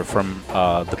Mars or from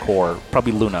the core,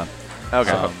 probably Luna.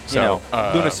 Okay.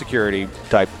 Luna security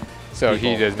type. So he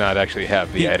people. does not actually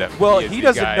have the item. Well, is he the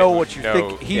doesn't guy know who what you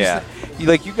know- think.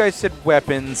 Like you guys said,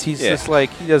 weapons. He's just like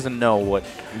he doesn't know what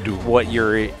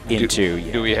you're into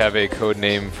yet. Do we have a code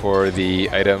name for the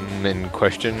item in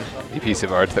question, the piece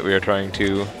of art that we are trying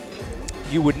to?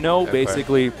 You would know Okay.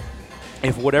 basically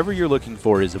if whatever you're looking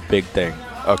for is a big thing.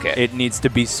 Okay. It needs to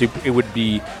be super. It would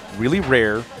be really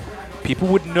rare. People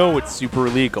would know it's super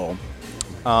illegal.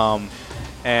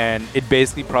 And it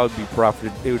basically probably be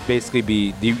profited. It would basically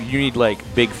be you need like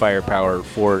big firepower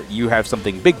for you have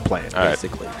something big planned All right.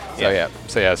 basically.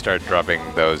 So start dropping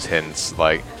those hints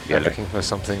like we are looking for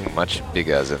something much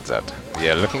bigger than that. We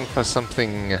are looking for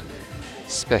something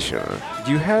special.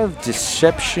 Do you have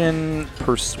deception,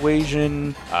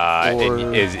 persuasion?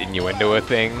 or- Is innuendo a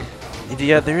thing?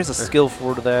 Yeah, there is a skill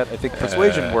for that. I think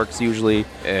persuasion works usually.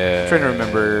 I'm trying to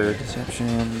remember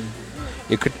deception.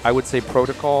 I would say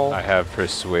protocol. I have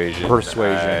persuasion.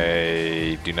 Persuasion.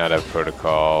 I do not have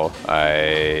protocol.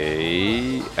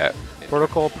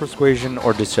 Protocol, persuasion,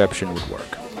 or deception would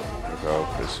work. Protocol,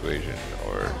 persuasion,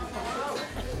 or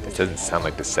it doesn't sound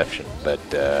like deception, but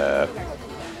that's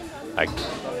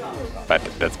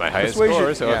my highest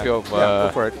score. So if you'll, go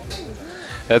for it.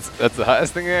 that's the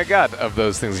highest thing I got of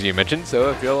those things you mentioned. So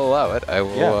if you'll allow it, I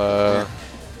will. Yeah.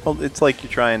 Well, it's like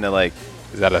you're trying to like.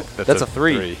 Is that That's a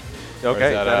 3.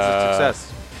 Okay, that that's a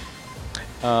success.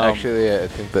 Actually, I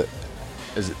think that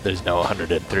there's no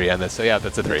 103 on this. So yeah,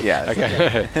 that's a 3. Yeah, it's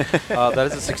Okay. That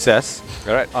is a success.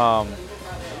 All right.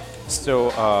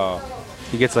 So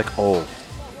he gets like, oh,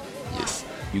 Yes.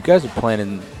 you guys are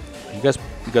planning. You guys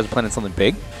are planning something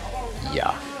big.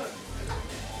 Yeah.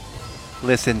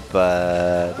 Listen,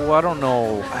 bud. Well, I don't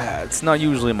know. It's not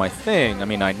usually my thing. I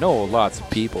mean, I know lots of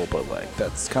people, but like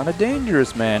that's kind of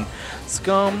dangerous, man.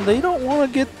 Scum, they don't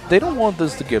want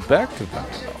this to get back to them.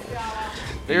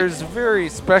 There's very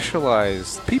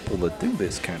specialized people that do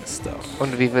this kind of stuff.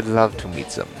 And we would love to meet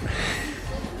them.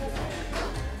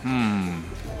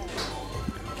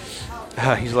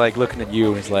 He's like looking at you,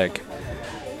 and he's like,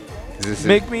 This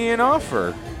 "Make me an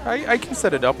offer. I can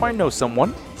set it up. I know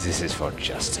someone." This is for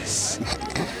justice.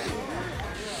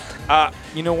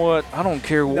 You know what? I don't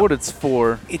care what it's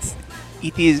for. It's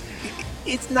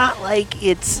not like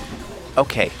it's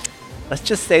okay. Let's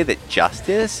just say that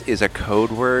justice is a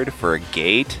code word for a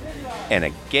gate, and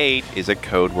a gate is a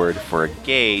code word for a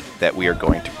gate that we are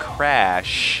going to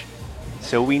crash.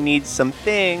 So we need some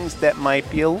things that might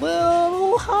be a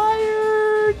little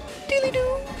higher.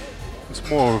 Doodly-doo.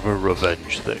 more of a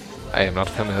revenge thing. I am not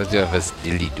familiar with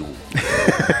dilly-doo.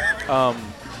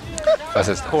 Was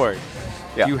ist das? Cord,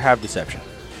 Yeah. you have deception.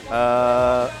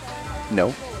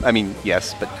 No. I mean,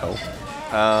 yes, but no.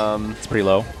 It's pretty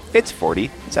low. It's 40.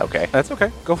 It's okay. That's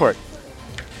okay. Go for it.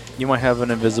 You might have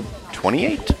an invisible.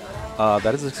 28.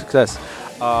 That is a success.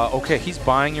 Okay, he's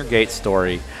buying your gate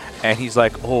story, and he's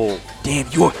like, "Oh, damn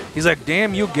you!" He's like,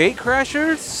 "Damn you, gate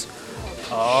crashers!"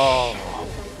 Oh.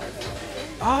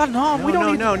 Oh no, we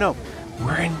don't need no.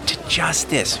 We're into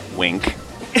justice. Wink.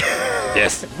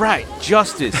 this. Right,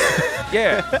 justice.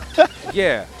 Yeah,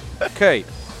 yeah. Okay.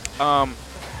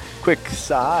 Quick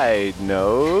side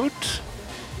note.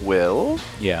 Will,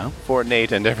 Yeah. for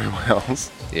Nate and everyone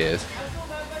else, Yes.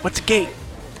 what's a gate?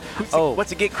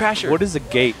 What's a gate crasher? What is a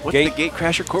gate? What's the Gate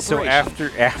Crasher So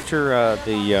Corporation?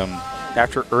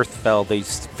 after Earth fell, they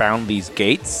found these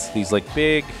gates, these like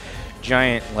big,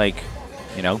 giant, like,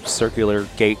 circular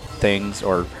gate things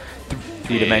or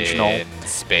three-dimensional In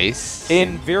space.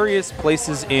 in various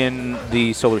places in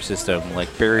the solar system, like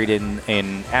buried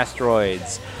in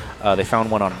asteroids. They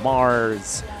found one on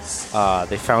Mars.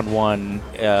 They found one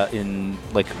in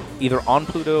like either on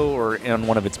Pluto or on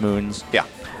one of its moons. Yeah.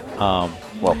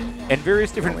 Well, And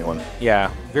various different only one.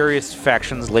 Yeah, various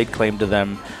factions laid claim to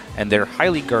them, and they're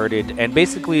highly guarded. And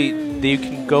basically, you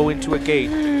can go into a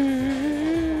gate.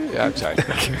 Yeah, I'm sorry.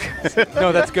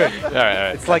 No, that's good. all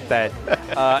right. It's like that.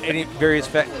 Any various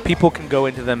people can go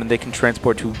into them, and they can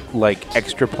transport to like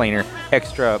extraplanar,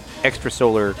 extra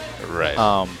solar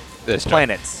Right. They're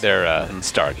planets. They're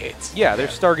stargates. Yeah, they're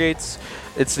stargates.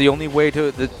 It's the only way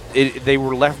to. They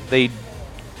were left. They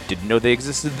didn't know they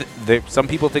existed. Some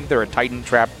people think they're a Titan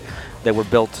trap that were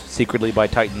built secretly by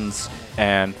Titans,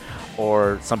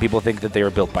 or some people think that they were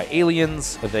built by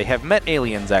aliens. They have met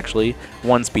aliens, actually,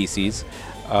 one species.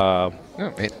 Oh,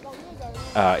 wait.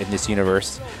 In this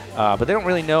universe, but they don't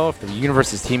really know if the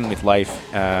universe is teeming with life,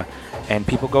 and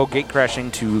people go gate crashing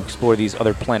to explore these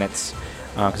other planets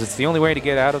because it's the only way to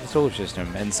get out of the solar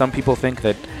system. And some people think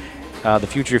that the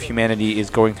future of humanity is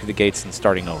going through the gates and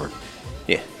starting over.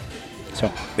 yeah. So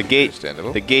The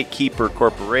Understandable. Gatekeeper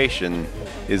Corporation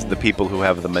is the people who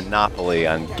have the monopoly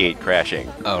on gate crashing.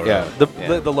 Oh, yeah,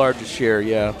 right. the largest share.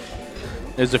 Yeah,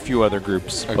 there's a few other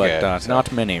groups, Okay, but so-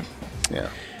 not many. Yeah.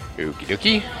 Okie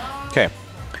dokie. Okay,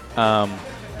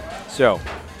 so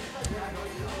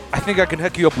I think I can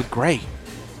hook you up with Gray.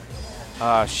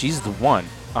 She's the one.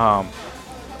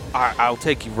 I'll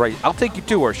take you right. I'll take you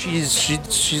to her.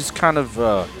 She's kind of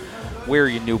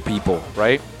wary of new people,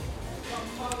 right?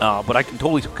 But I can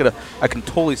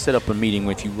totally set up a meeting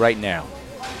with you right now.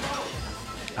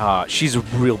 She's a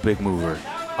real big mover.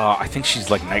 I think she's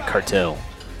like Night Cartel.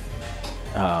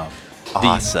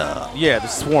 Awesome. Yeah, the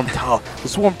swarm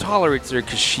tolerates her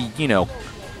because she, the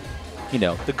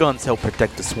guns help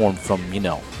protect the swarm from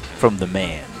the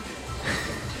man.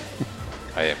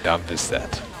 I am down with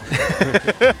that.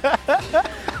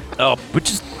 But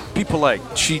just people like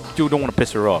she don't want to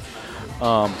piss her off.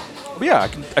 But yeah, I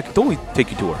can totally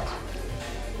take you to her.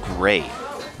 Great.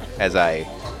 As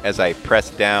I press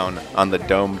down on the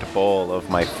domed bowl of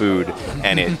my food,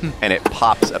 and it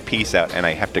pops a piece out, and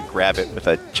I have to grab it with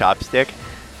a chopstick,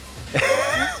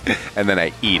 and then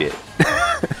I eat it.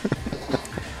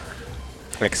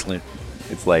 Excellent.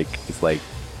 It's like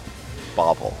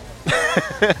bobble.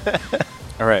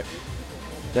 All right,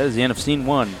 that is the end of scene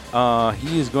 1.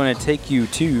 He is going to take you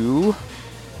to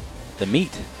the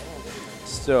meat.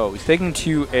 So he's taking you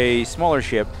to a smaller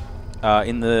ship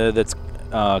that's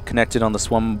connected on the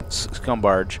scum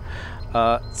barge.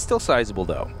 Still sizable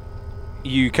though.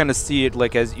 You kind of see it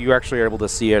like as you actually are able to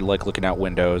see it like looking out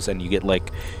windows, and you get like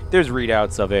there's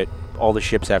readouts of it. All the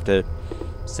ships have to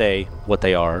say what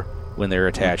they are when they're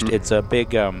attached. Mm-hmm. It's a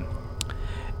big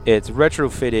it's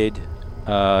retrofitted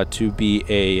to be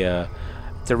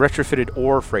it's a retrofitted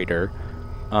ore freighter.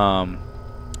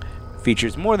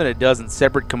 Features more than a dozen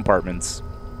separate compartments.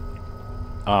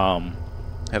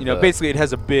 Basically it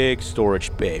has a big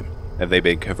storage bay. Have they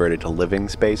been converted to living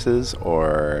spaces,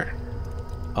 or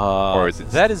is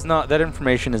it that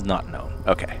information is not known.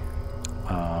 okay?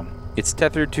 It's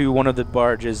tethered to one of the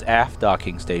barge's aft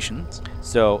docking stations.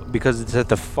 So because it's at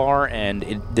the far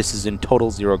end, this is in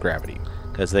total zero gravity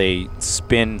because they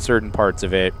spin certain parts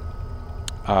of it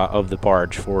of the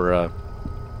barge for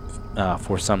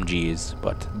some G's,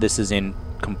 but this is in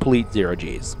complete zero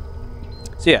G's.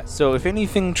 So yeah, so if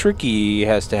anything tricky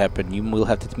has to happen, you will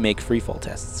have to make freefall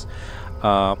tests.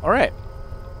 All right.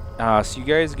 So you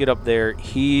guys get up there.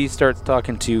 He starts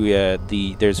talking to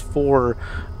there's 4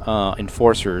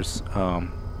 enforcers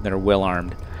that are well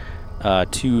armed.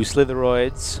 2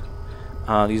 Slitheroids.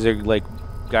 These are like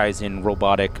guys in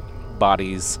robotic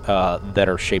bodies that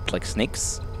are shaped like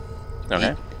snakes.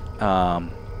 Okay.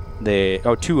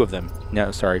 Two of them.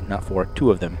 No, sorry, not 4.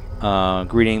 2 of them.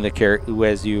 Greeting the character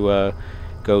as you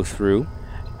go through.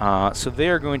 So they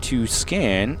are going to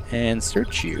scan and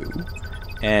search you.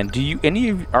 And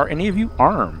are any of you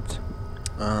armed?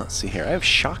 Let's see here. I have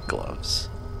shock gloves.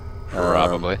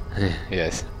 Probably.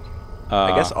 Yes.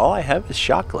 I guess all I have is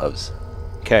shock gloves.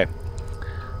 Okay.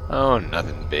 Oh,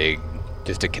 nothing big.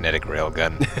 Just a kinetic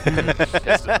railgun.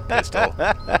 Just a pistol.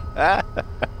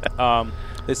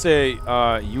 They say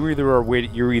you either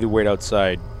wait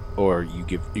outside or you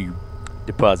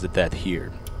deposit that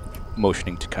here,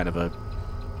 motioning to kind of a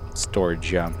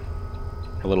storage, a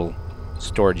little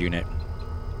storage unit.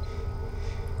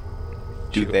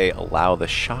 Do they allow the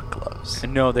shock gloves?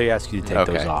 No, they ask you to take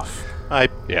those off. I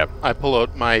Yep. pull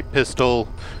out my pistol,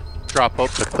 drop out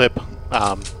the clip,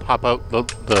 pop out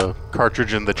the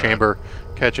cartridge in the chamber,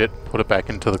 catch it, put it back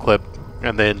into the clip,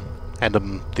 and then hand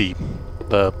them the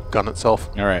gun itself.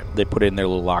 All right, they put it in their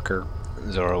little locker.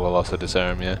 Zoro will also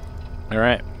disarm, yeah. All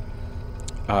right.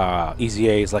 Easy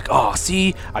A is like, oh,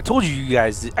 see, I told you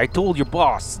guys, I told your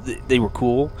boss they were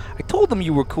cool. I told them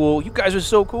you were cool. You guys are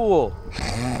so cool.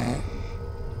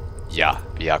 Yeah,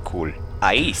 cool.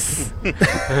 Ice.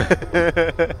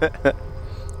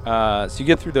 So you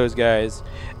get through those guys.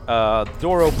 The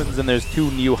door opens and there's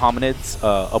 2 new hominids,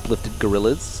 uplifted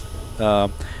gorillas,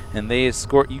 and they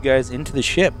escort you guys into the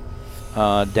ship,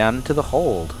 down into the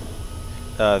hold.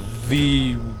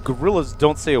 The gorillas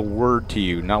don't say a word to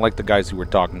you, not like the guys who were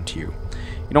talking to you.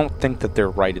 You don't think that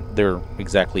they're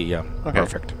exactly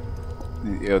perfect.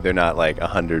 You know, they're not like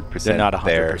 100%. They're not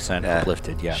 100% there.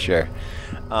 uplifted, yeah. Sure.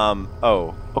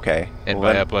 Okay. And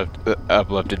Well, by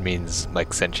uplifted means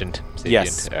like sentient.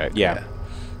 Yes, sapient. Alright. yeah.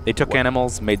 They took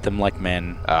animals, made them like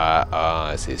men,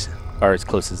 I see. or as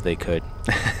close as they could.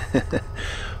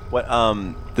 What?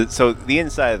 So the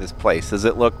inside of this place, does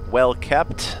it look well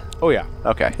kept? Oh yeah,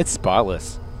 Okay. it's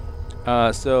spotless.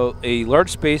 So a large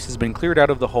space has been cleared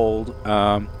out of the hold.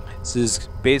 This is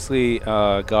basically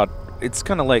it's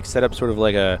kind of like set up sort of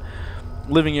like a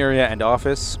living area and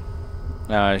office.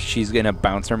 She's in a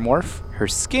bouncer morph. Her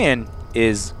skin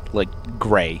is like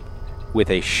gray, with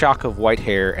a shock of white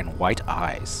hair and white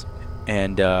eyes.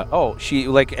 And she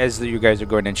like as you guys are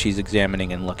going in, she's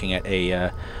examining and looking at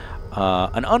an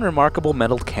unremarkable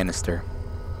metal canister.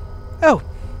 Oh,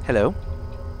 hello.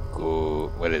 Cool.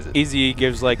 What is it? Easy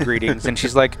gives like greetings, and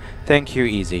she's like, "Thank you,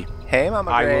 Easy. Hey, Mama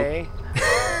I will- Gray.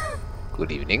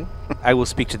 Good evening. I will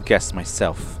speak to the guests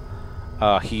myself."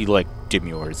 He like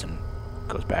demurs and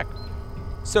goes back.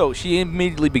 So she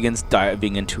immediately begins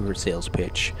diving into her sales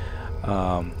pitch.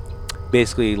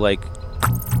 Basically, like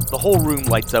the whole room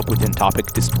lights up with topic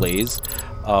displays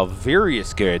of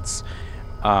various goods.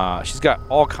 She's got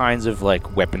all kinds of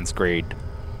like weapons grade,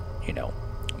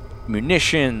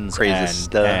 munitions Crazy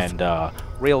stuff. and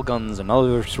railguns and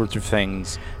other sorts of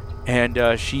things. And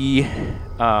she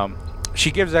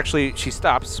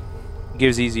stops,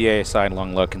 gives Easy A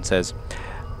sidelong look, and says,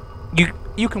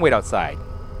 "You can wait outside."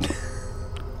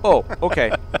 Oh,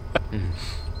 okay.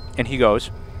 And he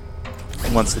goes.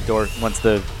 Once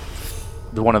the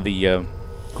one of the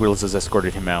gorillas has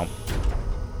escorted him out,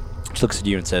 she looks at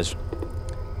you and says,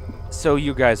 "So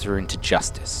you guys are into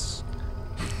justice?"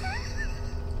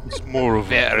 It's more of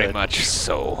Very a much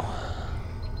so.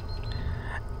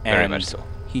 And Very much so.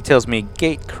 he tells me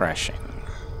gate crashing.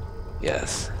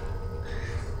 Yes.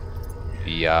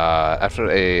 We are after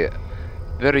a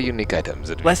very unique items.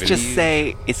 That we Let's just believe-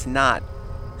 say it's not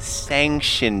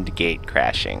sanctioned gate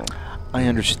crashing. I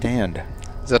understand.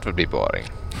 that would be boring.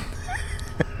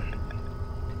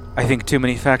 I think too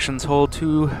many factions hold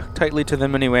too tightly to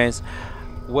them anyways.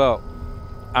 Well,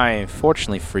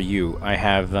 fortunately for you, I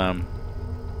have a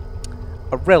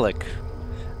relic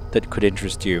that could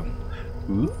interest you.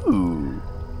 Ooh.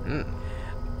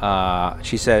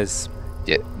 She says,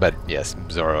 Yeah, but yes,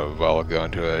 Zoro will go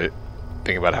into a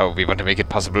thing about how we want to make it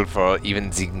possible for even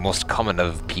the most common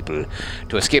of people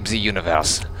to escape the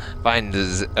universe,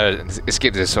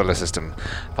 escape the solar system,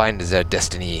 find their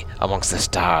destiny amongst the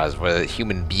stars where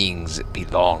human beings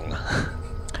belong.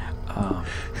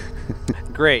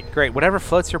 Great. Whatever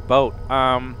floats your boat.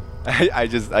 I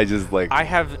just like. I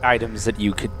have items that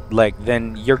you could like.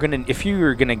 Then if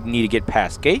you're gonna need to get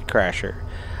past Gatecrasher,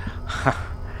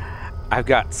 I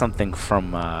got things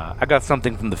from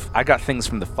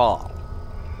the fall.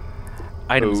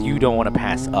 Items you don't want to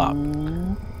pass up.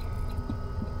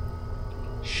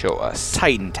 Show us.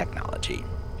 Titan technology.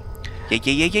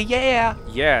 Yeah.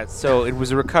 Yeah. So it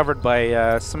was recovered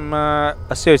by some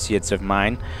associates of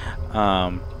mine.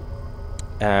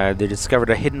 they discovered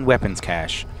a hidden weapons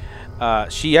cache.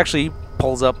 She actually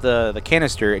pulls up the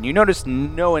canister, and you notice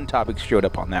no Entopics showed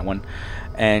up on that one.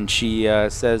 And she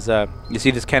says, "You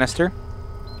see this canister?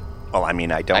 Well, I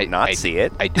mean, I don't see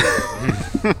it. I do.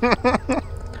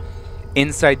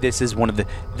 Inside this is one of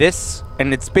this,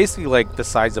 and it's basically like the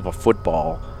size of a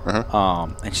football.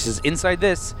 And she says, inside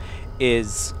this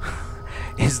is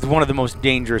one of the most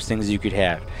dangerous things you could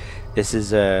have. This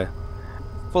is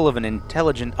full of an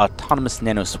intelligent, autonomous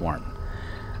nanoswarm,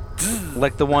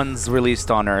 like the ones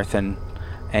released on Earth and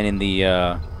in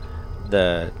the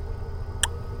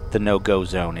no-go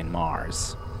zone in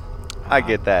Mars." I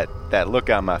get that look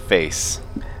on my face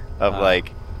of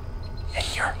like,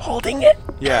 and you're holding it?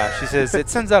 Yeah, she says it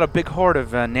sends out a big horde of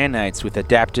nanites with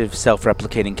adaptive,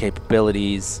 self-replicating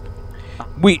capabilities.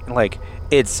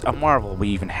 It's a marvel we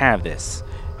even have this.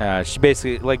 She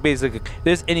basically,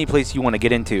 there's any place you want to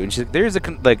get into, and she's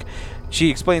like, she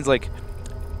explains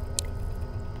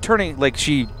turning,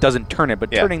 she doesn't turn it,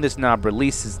 but turning this knob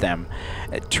releases them.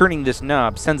 Turning this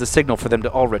knob sends a signal for them to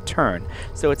all return.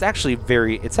 So it's actually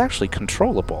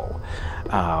controllable.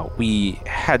 We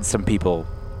had some people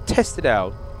test it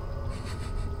out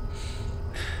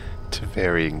to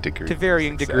varying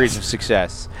degrees of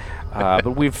success.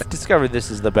 But we've discovered this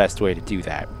is the best way to do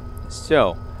that.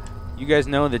 So, you guys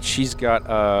know that she's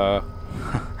got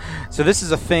so this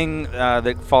is a thing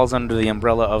that falls under the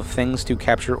umbrella of things to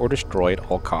capture or destroy at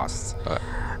all costs.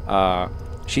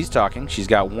 She's talking. She's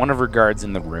got one of her guards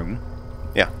in the room.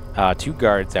 Yeah. 2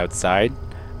 guards outside.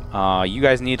 You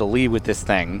guys need to leave with this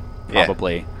thing,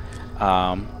 probably.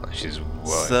 She's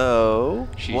willing. So,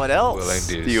 what else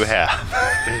do you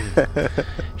have?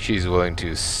 She's willing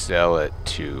to sell it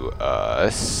to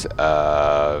us.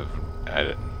 I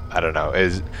don't know.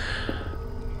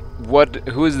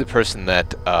 Who is the person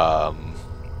that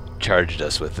charged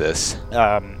us with this?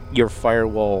 Your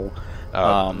firewall.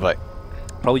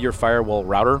 Probably your firewall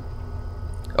router.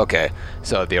 Okay,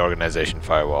 so the organization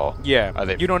firewall.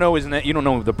 Yeah. You don't know you don't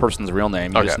know the person's real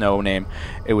name. You just know name.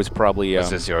 It was probably. Is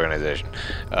this the organization?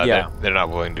 Yeah. They're not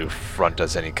willing to front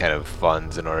us any kind of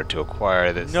funds in order to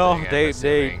acquire this. No, thing,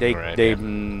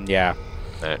 yeah.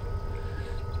 Right.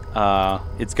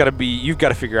 It's got to be. You've got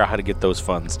to figure out how to get those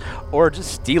funds, or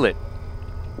just steal it.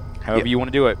 However you want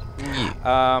to do it.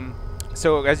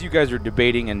 So as you guys are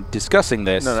debating and discussing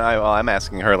this, I'm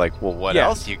asking her what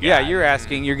else you got? Yeah, you're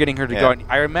asking. You're getting her to go.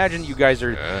 I imagine you guys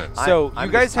are. So you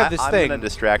guys have this thing. I'm gonna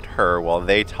distract her while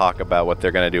they talk about what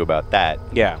they're gonna do about that.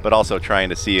 Yeah. But also trying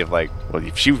to see if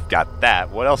if you've got that,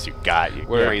 what else you got? You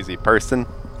crazy person.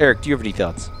 Eric, do you have any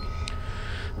thoughts?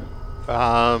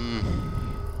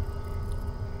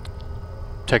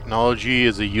 Technology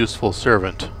is a useful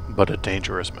servant, but a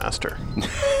dangerous master.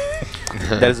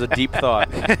 That is a deep thought.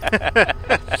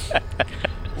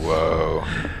 Whoa.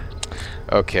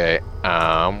 Okay.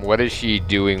 What is she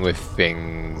doing with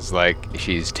things?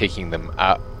 She's taking them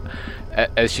out.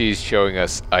 As she's showing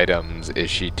us items,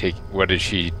 what is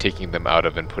she taking them out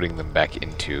of and putting them back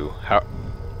into? How?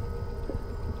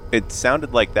 It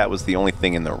sounded like that was the only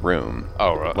thing in the room.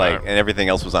 Oh, right. And everything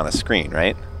else was on a screen,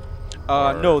 right?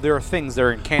 No, there are things that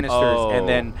are in canisters, and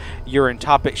then your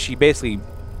Entopic. She basically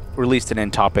released an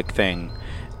Entopic thing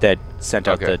that sent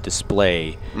out the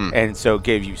display, and so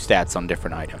gave you stats on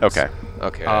different items. Okay.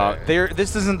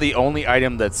 This isn't the only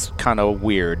item that's kind of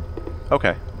weird.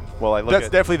 Okay. Well, that's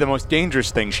definitely the most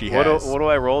dangerous thing she has. What do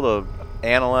I roll to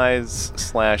analyze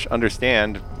 /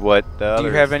 understand what? Do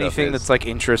you have anything that's like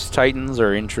interest titans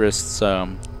or interests?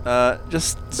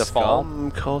 Just the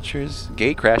fall cultures,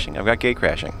 gate crashing. I've got gate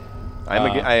crashing.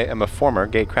 I am a former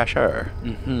gate crasher.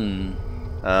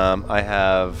 I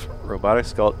have robotic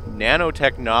skull,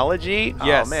 nanotechnology.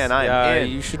 Yes. Oh man, I'm in.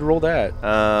 You should roll that.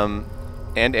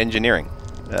 And engineering,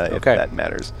 if that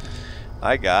matters.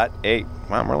 I got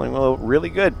I'm rolling really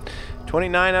good.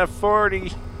 29 out of 40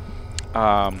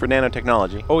 for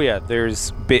nanotechnology. Oh yeah,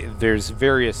 there's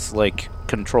various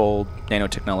controlled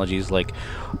nanotechnologies,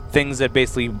 things that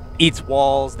basically eats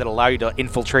walls that allow you to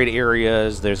infiltrate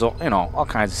areas. There's all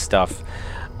kinds of stuff.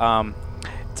 It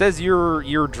says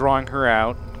you're drawing her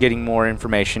out, getting more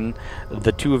information.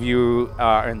 The two of you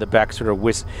are in the back, sort of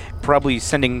probably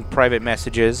sending private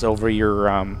messages over your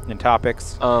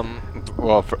Entopics.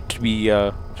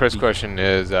 First question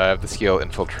is, I have the skill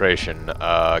infiltration.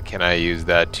 Can I use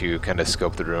that to kind of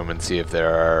scope the room and see if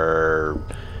there are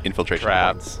infiltration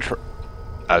traps?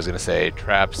 I was gonna say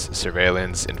traps,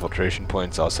 surveillance, infiltration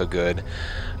points, also good.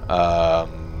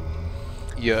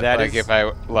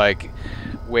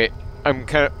 I'm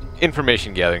kind of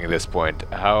information gathering at this point.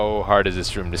 How hard is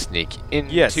this room to sneak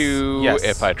into? Yes.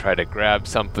 If I try to grab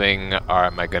something, or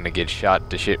am I going to get shot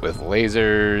to shit with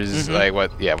lasers? Like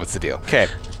what? Yeah, what's the deal? Okay,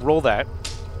 roll that.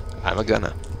 I'm a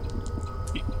gunner.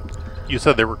 You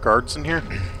said there were guards in here?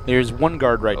 There's one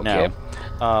guard right Okay.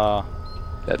 now.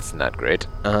 That's not great.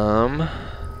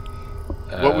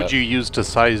 What would you use to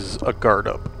size a guard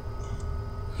up?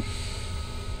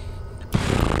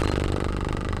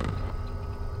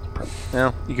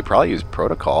 Well, you could probably use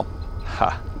protocol.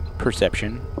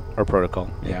 Perception or protocol.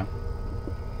 Yeah.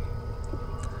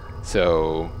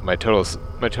 So my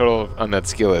total on that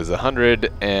skill is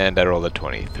 100, and I rolled a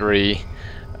 23.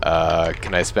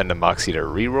 Can I spend a moxie to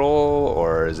reroll,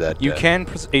 or is that You can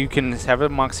have a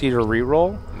moxie to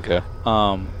reroll. Okay.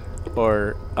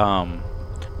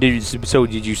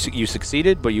 Did you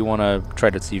succeeded, but you want to try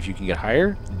to see if you can get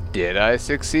higher? Did I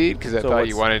succeed? Because I So thought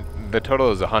you what's- wanted the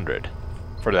total is 100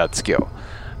 for that skill.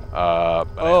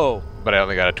 But I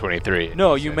only got a 23.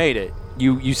 No, you made it.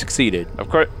 You succeeded. Of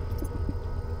course.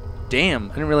 Damn,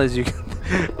 I didn't realize you.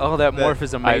 Oh, that morph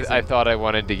is amazing. I thought I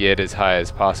wanted to get as high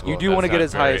as possible. You do want to get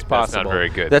as high as possible. That's not very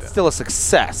good. That's still a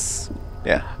success.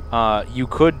 Yeah. You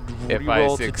could If I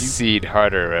reroll to do. succeed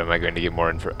harder, am I going to get more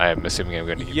info? I'm assuming I'm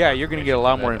going to get. Yeah, more you're going to get a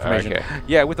lot more information. information. Okay.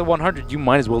 Yeah, with the 100, you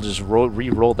might as well just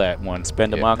re-roll that one.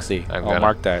 Spend a Yeah, moxie. I'm I'll gonna.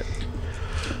 mark that.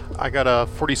 I got a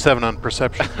 47 on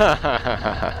perception.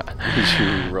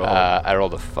 Roll. I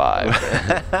rolled a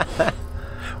 5.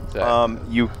 So,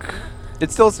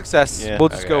 It's still a success. Yeah. We'll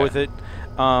just go Okay. with it.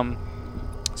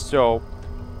 So,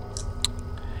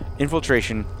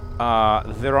 infiltration.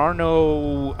 There are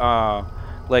no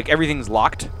everything's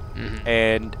locked,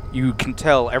 and you can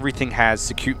tell everything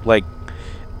has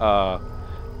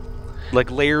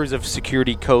layers of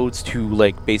security codes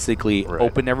to basically Right.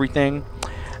 open everything.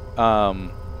 The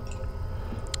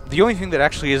only thing that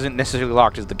actually isn't necessarily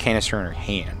locked is the canister in her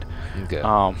hand, okay.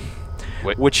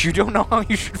 which you don't know how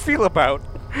you should feel about.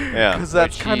 Yeah. Because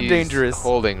that's Which kind of he's dangerous.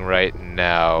 Holding right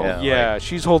now. Yeah. Yeah,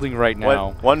 she's holding right now.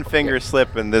 One finger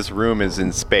slip and this room is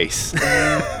in space.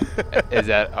 Is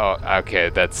that? Oh, okay.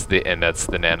 That's the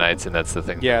nanites, and that's the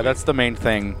thing. Yeah, that's the main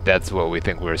thing. That's what we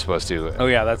think we're supposed to. Oh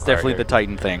yeah, that's definitely the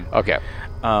Titan thing. Okay.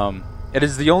 It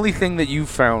is the only thing that you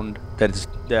found that is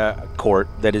court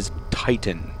that is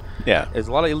Titan. Yeah. There's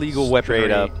a lot of illegal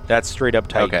weaponry. up. That's straight up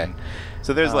Titan. Okay.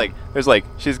 So there's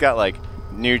she's got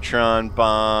neutron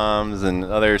bombs and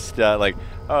other stuff.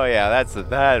 Oh yeah, that's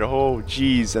that. Oh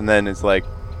geez, and then it's none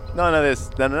of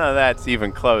that's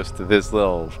even close to this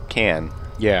little can.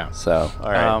 Yeah. So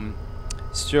all right.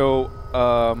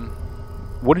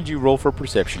 What did you roll for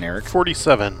perception, Eric?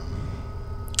 47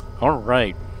 All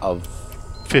right. of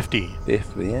 50.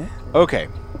 yeah, Okay.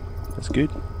 that's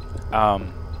good.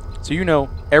 So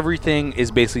everything is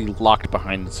basically locked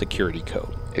behind the security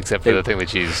code. Except for the thing that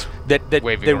she's That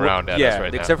waving they around at us yeah,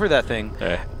 right now. except for that thing.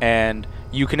 Okay. And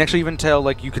you can actually even tell,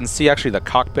 you can see actually the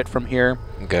cockpit from here.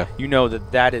 Okay. You know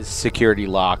that is security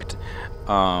locked.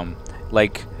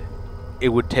 It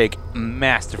would take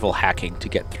masterful hacking to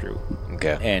get through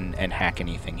Okay. and hack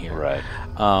anything here. Right.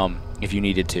 If you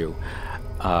needed to.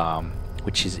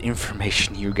 Which is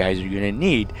information you guys are going to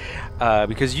need.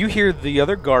 Because you hear the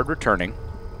other guard returning.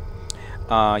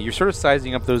 You're sort of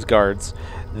sizing up those guards.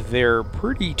 They're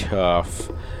pretty tough.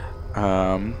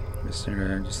 Just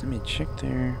let me check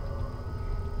there.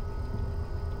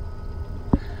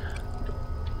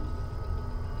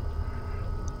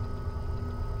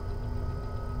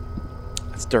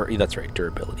 That's right,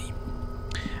 durability.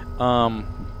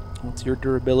 What's your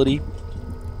durability?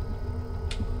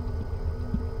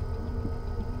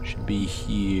 Should be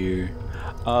here.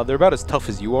 They're about as tough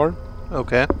as you are.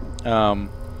 Okay.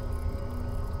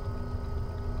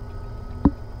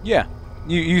 Yeah,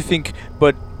 you think,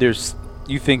 but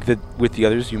you think that with the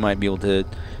others you might be able to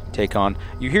take on.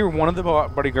 You hear one of the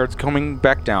bodyguards coming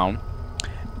back down,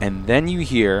 and then you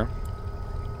hear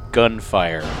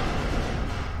gunfire.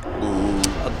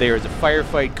 There's a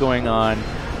firefight going on,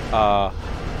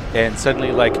 and suddenly,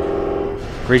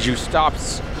 Reiju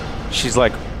stops. She's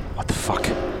like, "What the fuck?"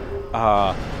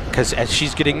 Because as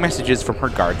she's getting messages from her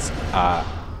guards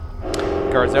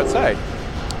outside,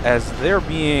 as they're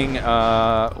being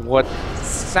what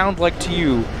sound like to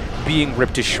you being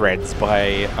ripped to shreds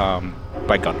by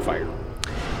gunfire.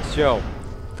 So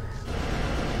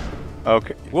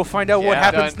Okay. we'll find out what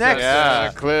happens next.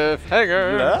 Yeah.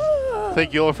 Cliffhanger.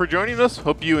 Thank you all for joining us.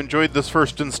 Hope you enjoyed this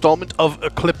first installment of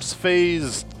Eclipse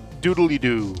Phase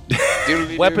Doodly-Doo.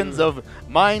 Weapons of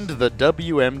Mind the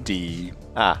WMD.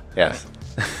 Ah, yes.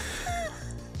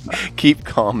 Keep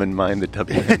calm and mind the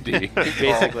WMD.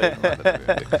 Basically.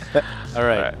 All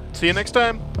right. See you next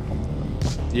time.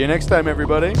 See you next time,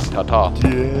 everybody. Ta-ta.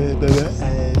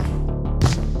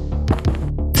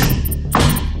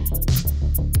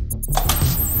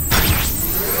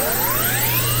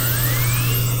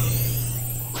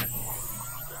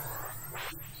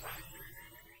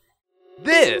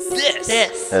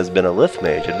 This has been a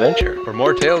Lithmage adventure. For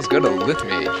more tales, go to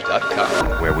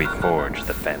lithmage.com. Where we forge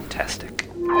the fantastic.